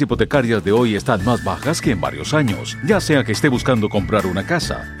 Las tasas hipotecarias de hoy están más bajas que en varios años. Ya sea que esté buscando comprar una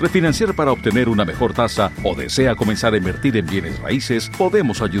casa, refinanciar para obtener una mejor tasa o desea comenzar a invertir en bienes raíces,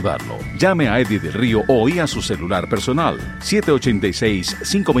 podemos ayudarlo. Llame a Eddie del Río hoy a su celular personal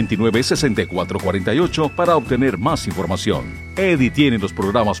 786-529-6448 para obtener más información. Eddie tiene los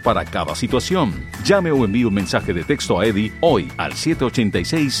programas para cada situación. Llame o envíe un mensaje de texto a Eddie hoy al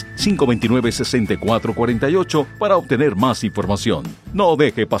 786-529-6448 para obtener más información. No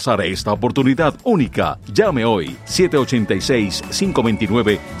deje pasar esta oportunidad única. Llame hoy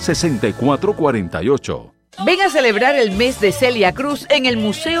 786-529-6448. Ven a celebrar el mes de Celia Cruz en el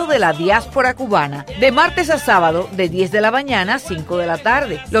Museo de la Diáspora Cubana, de martes a sábado de 10 de la mañana a 5 de la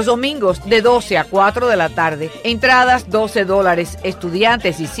tarde, los domingos de 12 a 4 de la tarde, entradas $12,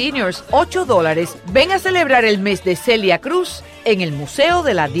 estudiantes y seniors $8. Ven a celebrar el mes de Celia Cruz en el Museo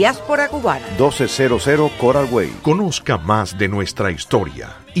de la Diáspora Cubana. 1200 Coral Way. Conozca más de nuestra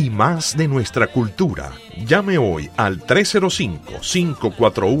historia y más de nuestra cultura. Llame hoy al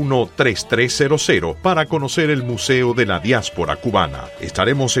 305-541-3300 para conocer el Museo de la Diáspora Cubana.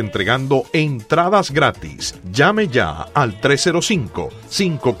 Estaremos entregando entradas gratis. Llame ya al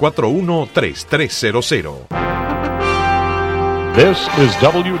 305-541-3300. This is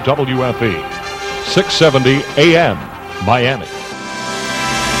WWFE, 670 AM, Miami.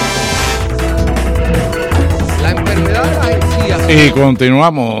 La enfermedad de la encía. Y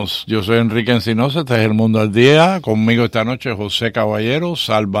continuamos. Yo soy Enrique Encinosa, este es el Mundo al Día. Conmigo esta noche José Caballero,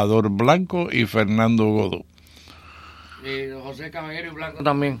 Salvador Blanco y Fernando Godo. Y José Caballero y Blanco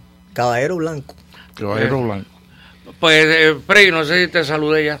también. Caballero Blanco. Caballero Blanco. Pues Freddy, no sé si te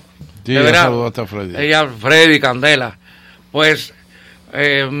saludé ya. Sí, ya saludaste a Freddy. Ella, Freddy, Candela. Pues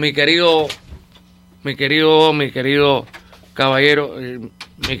mi querido Caballero,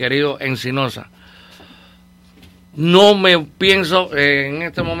 mi querido Encinosa. No me pienso en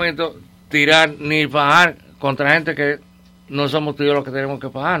este momento tirar ni fajar contra gente que no somos tú y yo los que tenemos que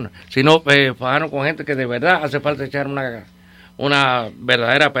fajarnos, sino fajarnos con gente que de verdad hace falta echar una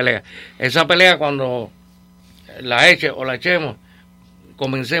verdadera pelea. Esa pelea, cuando la eche o la echemos,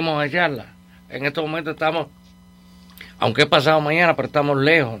 comencemos a echarla. En estos momentos estamos, aunque es pasado mañana, pero estamos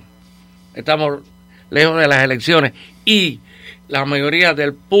lejos de las elecciones, y la mayoría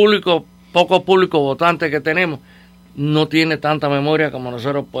del público, poco público votante que tenemos, no tiene tanta memoria como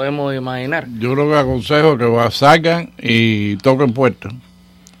nosotros podemos imaginar. Yo creo que aconsejo que salgan y toquen puertas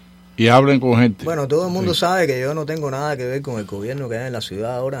y hablen con gente. Bueno, todo el mundo sabe que yo no tengo nada que ver con el gobierno que hay en la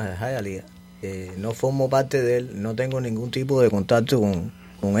ciudad ahora de Hialeah. No formo parte de él, no tengo ningún tipo de contacto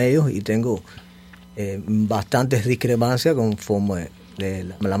con ellos y tengo bastantes discrepancias conforme de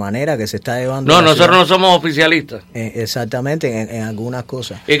la manera que se está llevando. No, nosotros no somos oficialistas. Exactamente, en algunas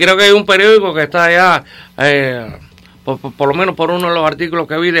cosas. Y creo que hay un periódico que está allá, por lo menos por uno de los artículos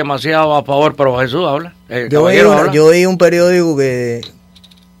que vi, demasiado a favor, pero Jesús habla. Yo oí un periódico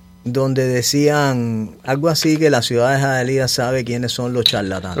donde decían algo así, que la ciudad de Hialeah sabe quiénes son los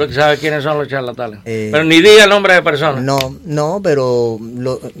charlatanes. ¿Sabe quiénes son los charlatanes? Pero ni diga el nombre de personas. No, pero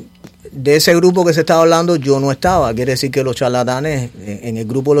de ese grupo que se estaba hablando yo no estaba. Quiere decir que los charlatanes, en el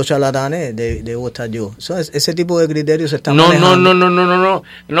grupo de los charlatanes debo estar yo. Ese tipo de criterios se están manejando.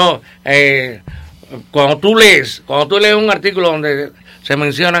 No. Cuando tú lees un artículo donde se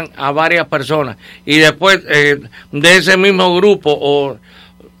mencionan a varias personas y después de ese mismo grupo o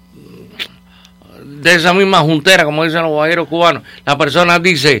de esa misma juntera, como dicen los guajeros cubanos, la persona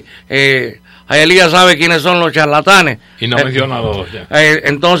dice, Hialeah sabe quiénes son los charlatanes. Y no menciona a los dos.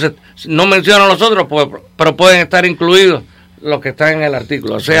 Entonces, no menciona a los otros, pues, pero pueden estar incluidos los que están en el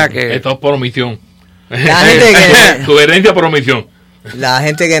artículo. O sea que... Esto es por omisión. La gente Coherencia por omisión. La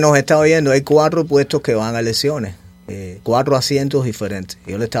gente que nos está oyendo, hay 4 puestos que van a elecciones, 4 asientos diferentes.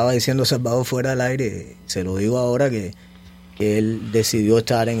 Yo le estaba diciendo a Salvador fuera del aire, se lo digo ahora, que él decidió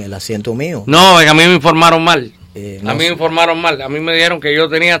estar en el asiento mío. No, a mí me informaron mal. A mí me dijeron que yo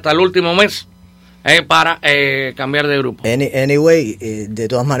tenía hasta el último mes para cambiar de grupo. Anyway, de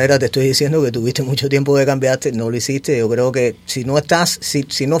todas maneras te estoy diciendo que tuviste mucho tiempo de cambiarte, no lo hiciste. Yo creo que si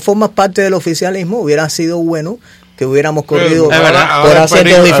no formas parte del oficialismo, hubiera sido bueno que hubiéramos corrido por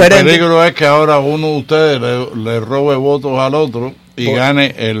asientos diferentes. El peligro es que ahora uno de ustedes le robe votos al otro y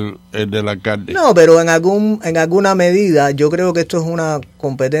gane el del alcalde. No, pero en alguna medida yo creo que esto es una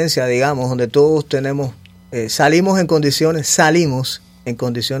competencia, digamos, donde todos salimos en condiciones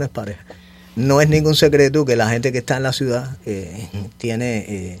parejas. No es ningún secreto que la gente que está en la ciudad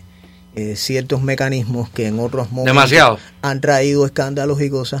tiene ciertos mecanismos que en otros momentos han traído escándalos y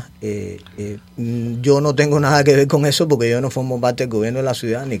cosas. Yo no tengo nada que ver con eso porque yo no formo parte del gobierno de la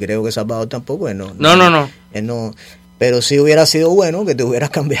ciudad, ni creo que Salvador tampoco. No. Pero sí hubiera sido bueno que te hubieras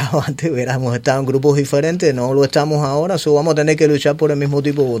cambiado antes, hubiéramos estado en grupos diferentes, no lo estamos ahora, vamos a tener que luchar por el mismo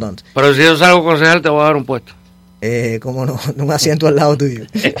tipo de votantes. Pero si yo salgo concejal te voy a dar un puesto. ¿Cómo no? Un asiento al lado tuyo.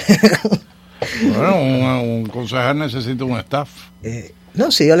 Bueno, un concejal necesita un staff.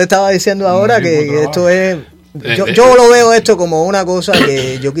 No, sí, yo le estaba diciendo ahora que esto es... Yo lo veo esto como una cosa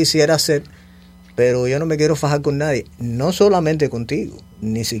que yo quisiera hacer, pero yo no me quiero fajar con nadie, no solamente contigo,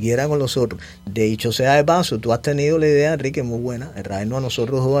 ni siquiera con los otros. De dicho sea de paso, tú has tenido la idea, Enrique, muy buena, de traernos a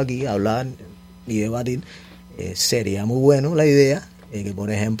nosotros dos aquí a hablar y debatir. Sería muy bueno la idea que, por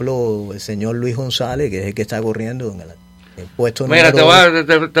ejemplo, el señor Luis González, que es el que está corriendo en el puesto... Mira, te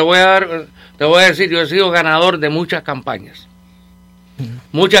voy a decir, yo he sido ganador de muchas campañas.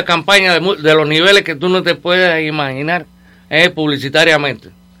 Muchas campañas de los niveles que tú no te puedes imaginar publicitariamente.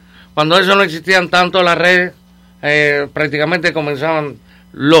 Cuando eso no existían tanto las redes, prácticamente comenzaban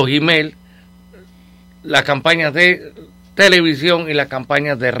los emails, las campañas de televisión y las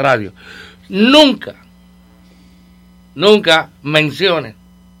campañas de radio. Nunca menciones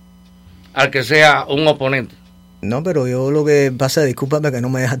al que sea un oponente. No, pero yo lo que pasa, discúlpame que no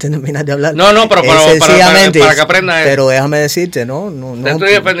me dejaste terminar de hablar. No, pero para que aprendas. Pero déjame decirte, no. Te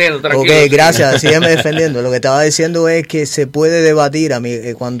estoy defendiendo, tranquilo. Ok, gracias, sígueme defendiendo. Lo que estaba diciendo es que se puede debatir.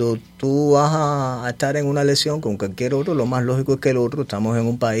 Cuando tú vas a estar en una elección con cualquier otro, lo más lógico es que el otro, estamos en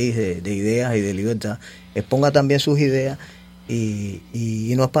un país de ideas y de libertad, exponga también sus ideas.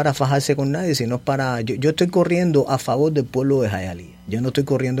 Y no es para fajarse con nadie, sino es para... Yo estoy corriendo a favor del pueblo de Hialeah. Yo no estoy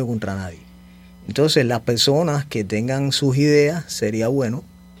corriendo contra nadie. Entonces, las personas que tengan sus ideas, sería bueno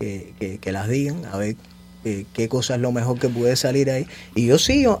que las digan, a ver qué cosa es lo mejor que puede salir ahí. Y yo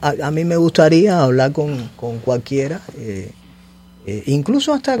sí, a mí me gustaría hablar con cualquiera,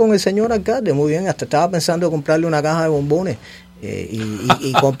 incluso hasta con el señor alcalde, muy bien, hasta estaba pensando comprarle una caja de bombones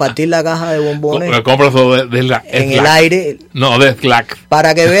y compartir la caja de bombones en el aire. No, de Slack.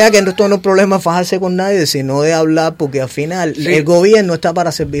 Para que vea que esto no es problema fajarse con nadie, sino de hablar, porque al final el gobierno está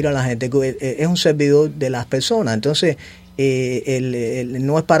para servir a la gente, es un servidor de las personas. Entonces,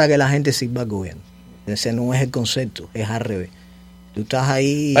 no es para que la gente sirva al gobierno. Ese no es el concepto, es al revés. Tú estás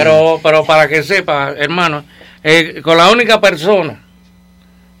ahí... Pero para que sepa, hermano, con la única persona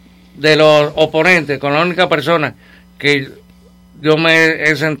de los oponentes, con la única persona que yo me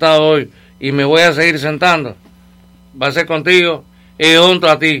he sentado hoy y me voy a seguir sentando, va a ser contigo y junto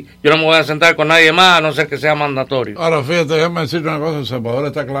a ti. Yo no me voy a sentar con nadie más, a no ser que sea mandatorio. Ahora, fíjate, déjame decirte una cosa, El Salvador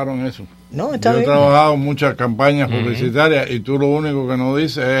está claro en eso. No, está Yo he bien. trabajado en muchas campañas publicitarias y tú lo único que no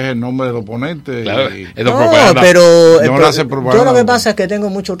dices es el nombre del oponente. Claro, y esto es No, propaganda. pero No le hace propaganda. yo lo que pasa es que tengo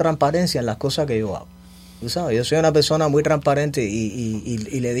mucha transparencia en las cosas que yo hago. Tú sabes, yo soy una persona muy transparente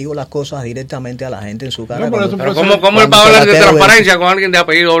y le digo las cosas directamente a la gente en su cara. No, pero eso Pero puede ¿cómo él cuando va a se hablar la de tengo transparencia con alguien de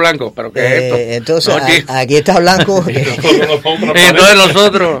apellido Blanco? ¿Pero qué es esto? Entonces, No, chico. aquí está Blanco, Entonces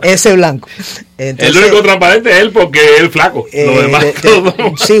nosotros... ese Blanco. El Entonces, único transparente es él porque es el flaco. Lo demás, todo.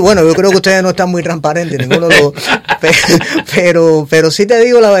 sí, bueno, yo creo que ustedes no están muy transparentes, ninguno de los pero sí te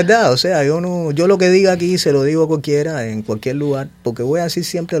digo la verdad, o sea, yo lo que diga aquí se lo digo a cualquiera, en cualquier lugar, porque voy a decir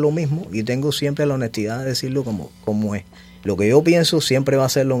siempre lo mismo y tengo siempre la honestidad de decirlo como es. Lo que yo pienso siempre va a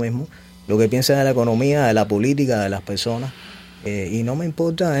ser lo mismo, lo que piensa de la economía, de la política, de las personas. Y no me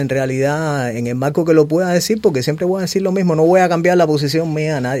importa en realidad en el marco que lo pueda decir, porque siempre voy a decir lo mismo, no voy a cambiar la posición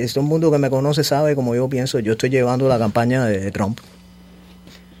mía a nadie. Todo el mundo que me conoce sabe como yo pienso. Yo estoy llevando la campaña de Trump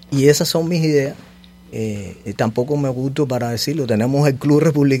y esas son mis ideas. Tampoco me oculto para decirlo. Tenemos el Club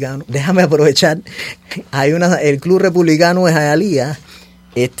Republicano, déjame aprovechar, el Club Republicano de Hialeah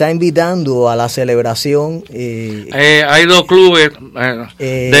está invitando a la celebración. hay dos clubes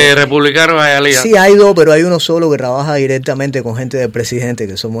de republicanos en Hialeah. Sí, hay dos, pero hay uno solo que trabaja directamente con gente del presidente,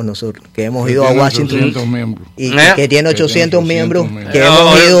 que somos nosotros, que hemos ido a Washington. 800 miembros. Y que tiene 800 miembros,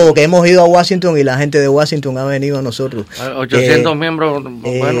 que hemos ido a Washington y la gente de Washington ha venido a nosotros. 800 miembros,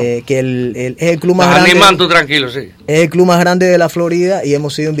 bueno. Que es el club más grande. Animan tú tranquilo, sí. Es el club más grande de la Florida y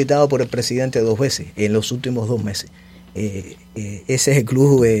hemos sido invitados por el presidente 2 veces en los últimos 2 meses. Ese es el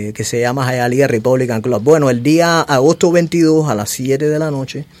club que se llama Hialeah Republican Club. Bueno, el día agosto 22 a las 7 de la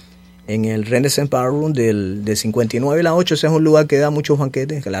noche en el Renaissance Ballroom del 59 y la 8, ese es un lugar que da muchos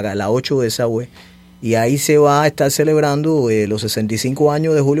banquetes, la 8 de Subway, y ahí se va a estar celebrando los 65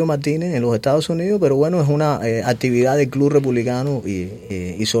 años de Julio Martínez en los Estados Unidos, pero bueno, es una actividad del Club Republicano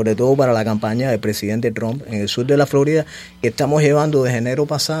y sobre todo para la campaña del presidente Trump en el sur de la Florida, que estamos llevando desde enero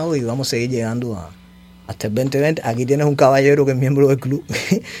pasado y vamos a seguir llegando hasta el 2020. Aquí tienes un caballero que es miembro del club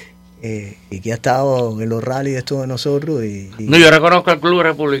y que ha estado en los rallies estos de nosotros. No, yo reconozco al Club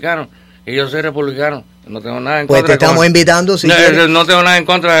Republicano y yo soy republicano. No tengo nada en contra. Pues te estamos invitando. Si no tengo nada en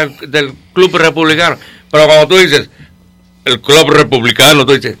contra del Club Republicano. Pero cuando tú dices el Club Republicano,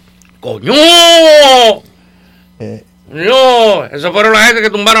 tú dices, ¡coño! No, esos fueron la gente que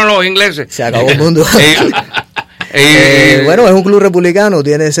tumbaron a los ingleses. Se acabó el mundo. Bueno, es un club republicano,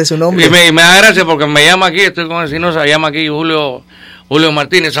 tiene ese su nombre. Y me da gracia porque me llama aquí, estoy con Encinosa, llama aquí Julio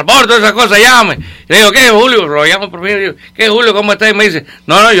Martínez, Salvador, todas esas cosas, llame. Le digo, ¿qué, Julio? Lo llamo por mí, digo, ¿qué, Julio? ¿Cómo estás? Y me dice,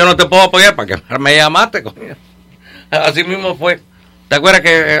 no, yo no te puedo apoyar, ¿para qué me llamaste, coño? Así mismo fue. ¿Te acuerdas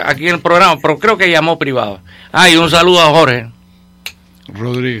que aquí en el programa, pero creo que llamó privado? Y un saludo a Jorge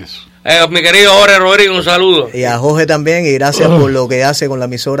Rodríguez. Mi querido Jorge Rodríguez, un saludo. Y a Jorge también, y gracias por lo que hace con la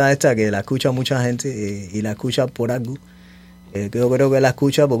emisora esta, que la escucha mucha gente y la escucha por algo. Yo creo que la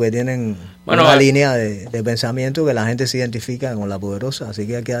escucha porque tienen una línea de pensamiento que la gente se identifica con la Poderosa, así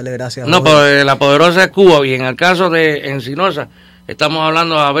que hay que darle gracias a No, Jorge. pero la Poderosa es Cuba, y en el caso de Encinosa, estamos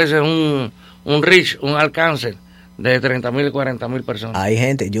hablando a veces un alcance de 30,000 y 40,000 personas. Hay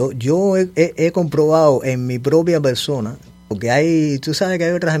gente, yo he comprobado en mi propia persona, porque tú sabes que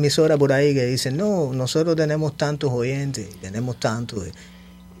hay otras emisoras por ahí que dicen, no, nosotros tenemos tantos oyentes, tenemos tantos,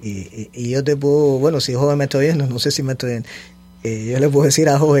 y yo te puedo, bueno, si Jorge me está oyendo, no sé si me está oyendo, yo le puedo decir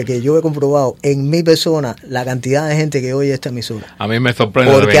a Jorge que yo he comprobado en mi persona la cantidad de gente que oye esta emisora. A mí me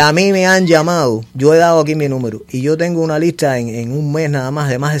sorprende. Porque a mí me han llamado, yo he dado aquí mi número, y yo tengo una lista en un mes nada más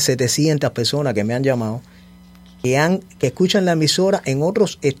de más de 700 personas que me han llamado, que escuchan la emisora en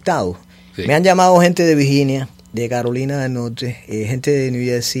otros estados. Sí. Me han llamado gente de Virginia, de Carolina del Norte, gente de New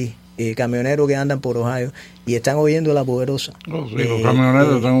Jersey, camioneros que andan por Ohio y están oyendo La Poderosa. Sí, los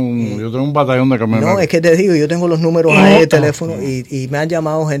camioneros, yo tengo un batallón de camioneros. No, es que te digo, yo tengo los números ahí de teléfono y me han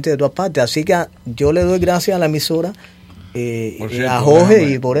llamado gente de todas partes, así que yo le doy gracias a la emisora, a Jorge,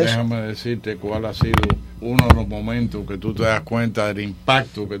 y por eso. Déjame decirte cuál ha sido uno de los momentos que tú te das cuenta del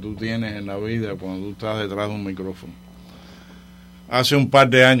impacto que tú tienes en la vida cuando tú estás detrás de un micrófono. Hace un par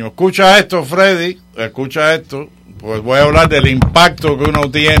de años, escucha esto, Freddy, escucha esto, pues voy a hablar del impacto que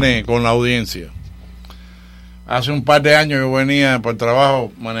uno tiene con la audiencia. Hace un par de años yo venía por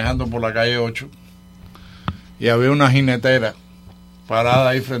trabajo manejando por la calle 8 y había una jinetera parada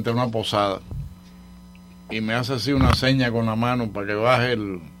ahí frente a una posada y me hace así una seña con la mano para que baje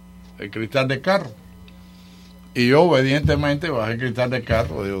el cristal del carro. Y yo obedientemente bajé el cristal del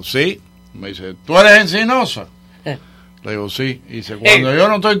carro. Digo, sí. Me dice, ¿tú eres Encinosa? Le digo, sí. Y dice, cuando yo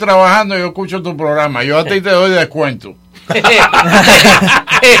no estoy trabajando, yo escucho tu programa. Yo a ti te doy descuento.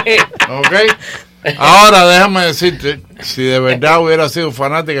 ¿Ok? Ahora déjame decirte, si de verdad hubiera sido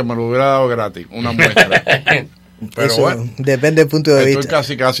fanática, me lo hubiera dado gratis, una muestra. Pero eso, bueno, depende del punto de vista.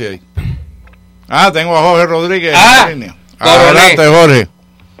 estoy casi ahí. Tengo a Jorge Rodríguez en la línea. Adelante, Jorge.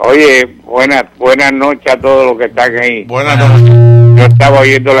 Oye, buenas noches a todos los que están ahí. Buenas noches. Yo estaba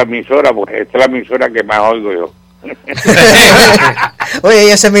oyendo la emisora, porque esta es la emisora que más oigo yo. Oye, ¿y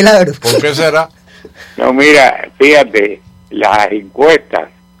ese milagro? ¿Por qué será? No, mira, fíjate, las encuestas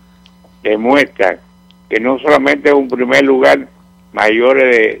demuestran que no solamente es un primer lugar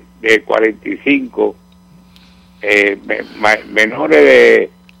mayores de 45, menores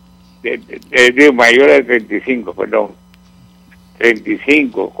de mayores de 35, perdón,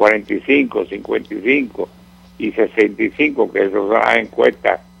 35, 45, 55 y 65, que son las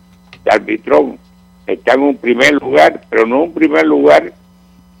encuestas de Arbitrón, está en un primer lugar, pero no un primer lugar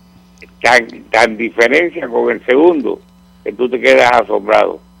tan diferencia con el segundo, que tú te quedas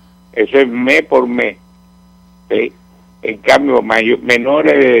asombrado. Eso es mes por mes. ¿Sí? En cambio,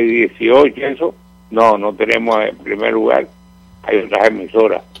 menores de 18, eso, no tenemos en primer lugar. Hay otras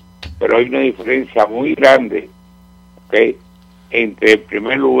emisoras. Pero hay una diferencia muy grande, ¿okay? Entre en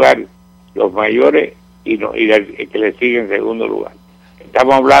primer lugar los mayores y el que le sigue en segundo lugar.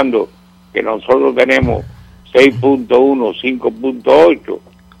 Estamos hablando que nosotros tenemos 6.1, 5.8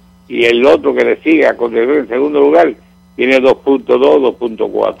 y el otro que le sigue a continuación en segundo lugar tiene 2.2,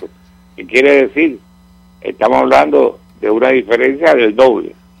 2.4. ¿Qué quiere decir? Estamos hablando de una diferencia del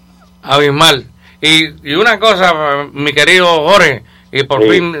doble. Abismal. Y una cosa, mi querido Jorge, y por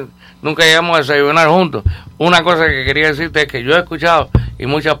fin nunca llegamos a desayunar juntos. Una cosa que quería decirte es que yo he escuchado, y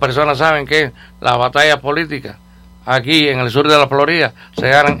muchas personas saben que las batallas políticas aquí en el sur de la Florida se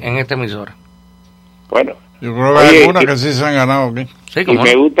ganan en esta emisora. Bueno, yo creo que hay algunas que sí se han ganado aquí. Sí, y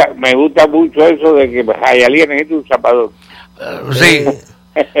me gusta mucho eso de que Jayalía necesita un zapador. Sí.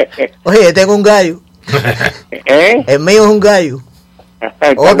 Oye, tengo un gallo. El mío es un gallo.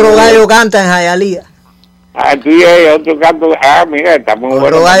 Otro gallo canta en Jayalía. Tú y otro canto. Mira, está muy bueno.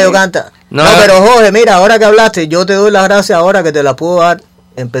 Otro gallo canta. No, pero Jorge, mira, ahora que hablaste, yo te doy las gracias ahora que te las puedo dar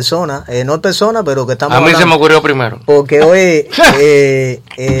en persona. No en persona, pero que estamos hablando. Se me ocurrió primero. Porque, oye,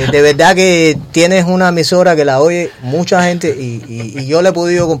 de verdad que tienes una emisora que la oye mucha gente y yo la he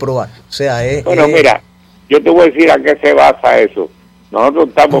podido comprobar. O sea, bueno, mira, yo te voy a decir a qué se basa eso. Nosotros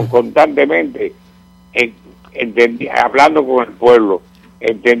estamos constantemente hablando con el pueblo,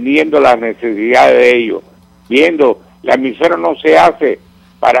 entendiendo las necesidades de ellos, viendo, la emisora no se hace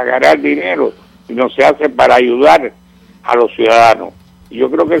para ganar dinero, sino se hace para ayudar a los ciudadanos. Y yo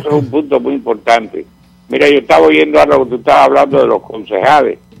creo que eso es un punto muy importante. Mira, yo estaba oyendo a lo que tú estabas hablando de los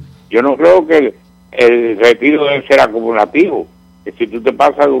concejales. Yo no creo que el retiro debe ser acumulativo, que si tú te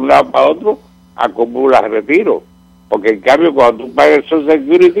pasas de un lado para otro, acumulas retiro. Porque en cambio, cuando tú pagas el Social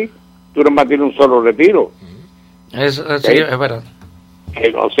Security, tú nomás tienes un solo retiro. Eso sí, es verdad.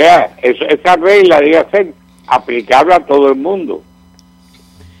 O sea, esa regla debe ser aplicable a todo el mundo.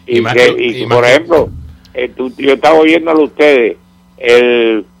 Y por ejemplo, yo estaba oyéndolo a ustedes,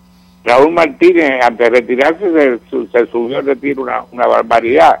 el Raúl Martínez, antes de retirarse, se subió al retiro una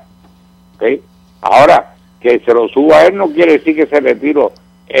barbaridad. ¿Okay? Ahora, que se lo suba a él no quiere decir que ese retiro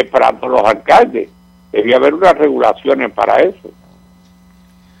es para todos los alcaldes. Debía haber unas regulaciones para eso.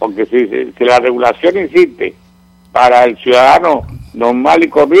 Porque si la regulación existe para el ciudadano normal y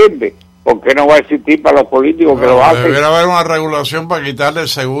corriente, ¿por qué no va a existir para los políticos que lo hacen? Debería haber una regulación para quitarle el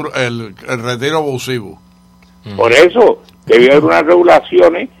seguro, el retiro abusivo. Por eso, debía haber unas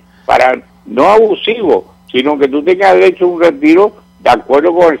regulaciones para no abusivo, sino que tú tengas derecho a un retiro de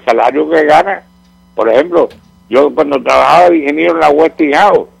acuerdo con el salario que ganas. Por ejemplo, yo cuando trabajaba de ingeniero en la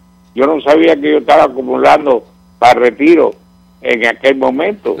Westinghouse, yo no sabía que yo estaba acumulando para retiro en aquel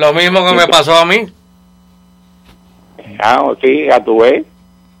momento. Lo mismo que me pasó a mí. Sí, a tu vez,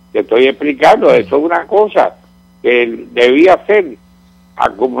 te estoy explicando, eso es una cosa que debía ser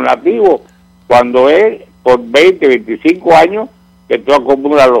acumulativo cuando es por 20, 25 años que tú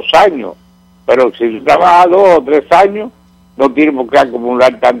acumulas los años, pero si tú trabajas 2 o 3 años, no tienes por qué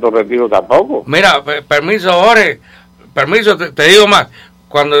acumular tanto retiro tampoco. Mira, permiso Jorge, te digo más,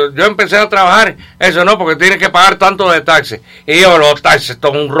 cuando yo empecé a trabajar, eso no, porque tienes que pagar tanto de taxes. Y yo, los taxes, esto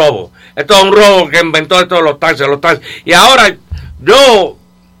es un robo. Esto es un robo que inventó esto de los taxes. Y ahora, yo,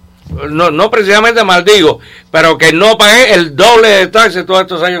 no precisamente maldigo, pero que no pagué el doble de taxes todos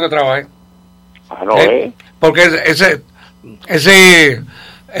estos años que trabajé. Porque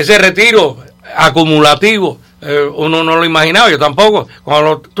ese retiro acumulativo, uno no lo imaginaba, yo tampoco.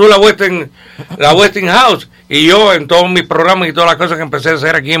 Cuando tú la Westinghouse, Y yo en todos mis programas y todas las cosas que empecé a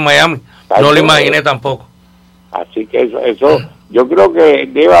hacer aquí en Miami, no lo imaginé tampoco. Así que eso yo creo que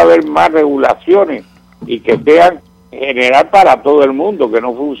debe haber más regulaciones y que sean general para todo el mundo, que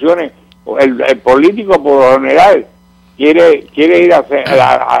no funcione. El político por lo general quiere ir a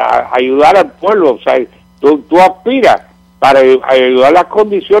ayudar al pueblo, o sea, tú aspiras para ayudar las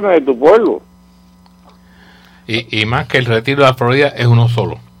condiciones de tu pueblo. Y más que el retiro de la Florida es uno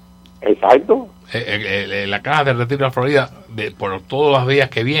solo. Exacto. La caja de retiro de la Florida, por todas las vías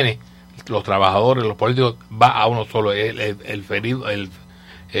que viene, los trabajadores, los políticos, va a uno solo, el retiro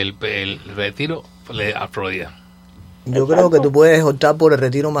de la Florida. Yo creo que tú puedes optar por el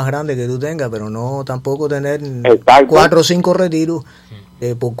retiro más grande que tú tengas, pero no tampoco tener 4 o 5 retiros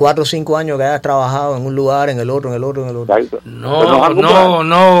por 4 o 5 años que hayas trabajado en un lugar, en el otro.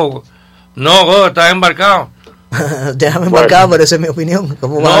 No, Godo, estás embarcado. Déjame embarcado, pero esa es mi opinión.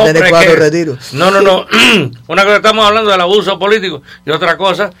 ¿Cómo vas a tener 4 retiros? No. Una cosa, estamos hablando del abuso político, y otra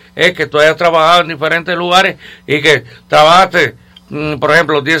cosa es que tú hayas trabajado en diferentes lugares y que trabajaste, por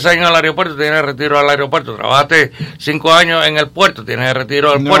ejemplo, 10 años al aeropuerto, tienes retiro al aeropuerto. Trabajaste 5 años en el puerto, tienes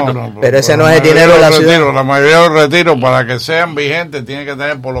retiro al puerto. Pero ese no es el dinero de la ciudad. La mayoría de los retiros, para que sean vigentes, tienen que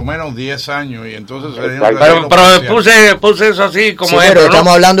tener por lo menos 10 años. Y entonces pero puse eso así como ejemplo. Pero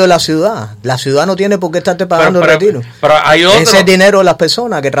estamos hablando de la ciudad. La ciudad no tiene por qué estarte pagando el retiro. Pero hay otro, ese es dinero de las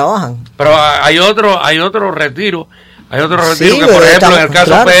personas que trabajan. Pero hay otro retiro. Hay otro retiro que, por ejemplo, en el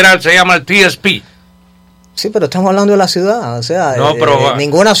caso federal se llama el TSP. Sí, pero estamos hablando de la ciudad, o sea,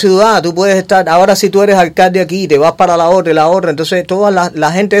 ninguna ciudad, tú puedes estar, ahora si tú eres alcalde aquí, te vas para la otra, entonces toda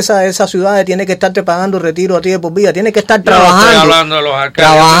la gente de esas ciudades tiene que estarte pagando retiro a ti de por vida, tiene que estar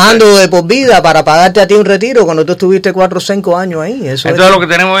trabajando de por vida para pagarte a ti un retiro cuando tú estuviste 4 o 5 años ahí. Entonces lo que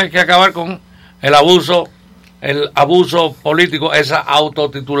tenemos es que acabar con el abuso político, esa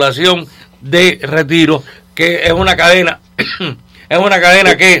autotitulación de retiro, que es una cadena,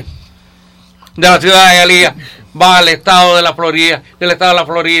 que de la ciudad de Hialeah va al estado de la Florida, del estado de la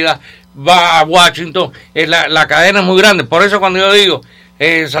Florida va a Washington. La cadena es muy grande. Por eso cuando yo digo,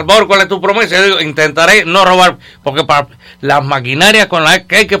 Salvador, ¿cuál es tu promesa? Yo digo, intentaré no robar, porque para las maquinarias con las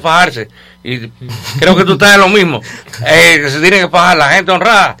que hay que fajarse, y creo que tú estás en lo mismo, que se tiene que fajar, la gente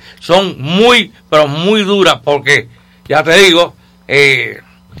honrada son muy, pero muy duras, porque ya te digo,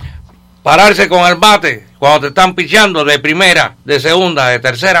 pararse con el bate cuando te están pichando de primera, de segunda, de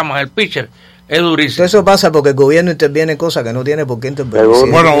tercera más el pitcher, es durísimo. Eso pasa porque el gobierno interviene en cosas que no tiene por qué intervenir.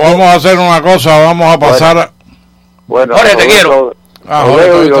 Bueno, vamos a hacer una cosa, vamos a pasar. Bueno, Jorge, te quiero.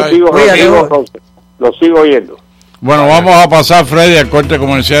 Lo sigo oyendo. Bueno, vamos a pasar, Freddy, al corte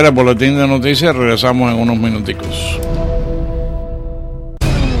comercial, el boletín de noticias. Regresamos en unos minuticos.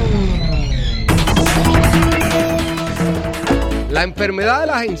 La enfermedad de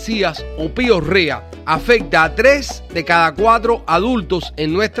las encías o piorrea afecta a 3 de cada 4 adultos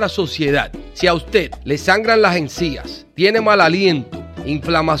en nuestra sociedad. Si a usted le sangran las encías, tiene mal aliento,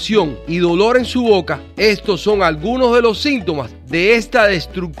 inflamación y dolor en su boca, estos son algunos de los síntomas de esta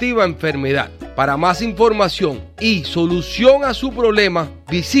destructiva enfermedad. Para más información y solución a su problema,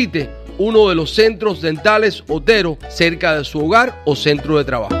 visite uno de los centros dentales Otero cerca de su hogar o centro de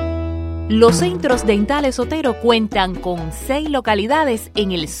trabajo. Los centros dentales Otero cuentan con 6 localidades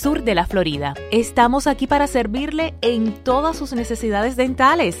en el sur de la Florida. Estamos aquí para servirle en todas sus necesidades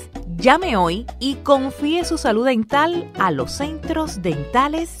dentales. Llame hoy y confíe su salud dental a los centros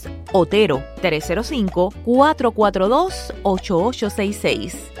dentales Otero.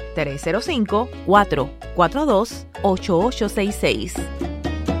 305-442-8866. 305-442-8866.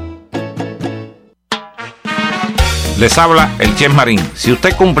 Les habla el Chef Marín. Si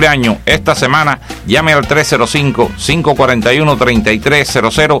usted cumple año esta semana, llame al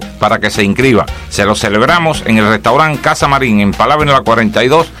 305-541-3300 para que se inscriba. Se lo celebramos en el restaurante Casa Marín en Palaveno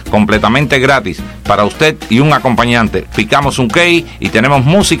 42, completamente gratis, para usted y un acompañante. Picamos un cake y tenemos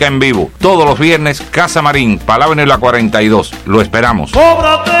música en vivo. Todos los viernes, Casa Marín, Palaveno 42. Lo esperamos.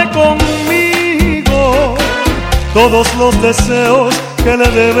 Cóbrate conmigo todos los deseos que le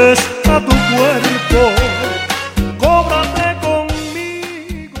debes a tu cuerpo. Cóbrate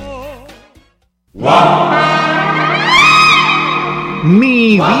conmigo.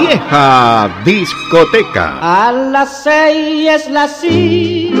 Mi vieja discoteca. A las 6 es la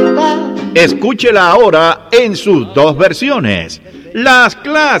cita. Escúchela ahora en sus 2 versiones. Las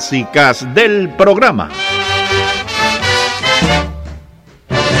clásicas del programa.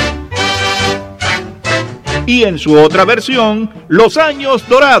 Y en su otra versión, los años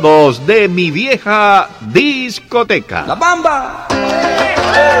dorados de mi vieja discoteca. ¡La Bamba!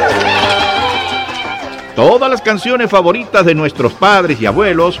 Todas las canciones favoritas de nuestros padres y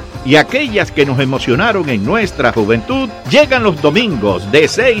abuelos y aquellas que nos emocionaron en nuestra juventud llegan los domingos de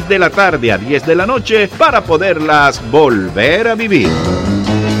 6 de la tarde a 10 de la noche para poderlas volver a vivir.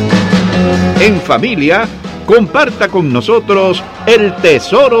 En familia, comparta con nosotros el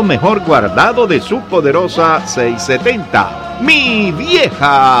tesoro mejor guardado de su poderosa 670, mi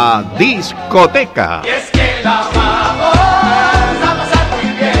vieja discoteca. Y es que la vamos a pasar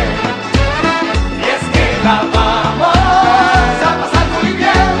muy bien. Y es que la vamos a pasar muy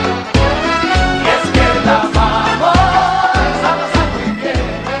bien. Y es que la vamos a pasar muy bien.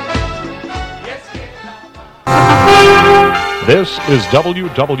 Y es que la... This is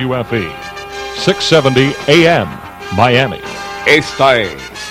WWFE, 670 AM, Miami. Esta es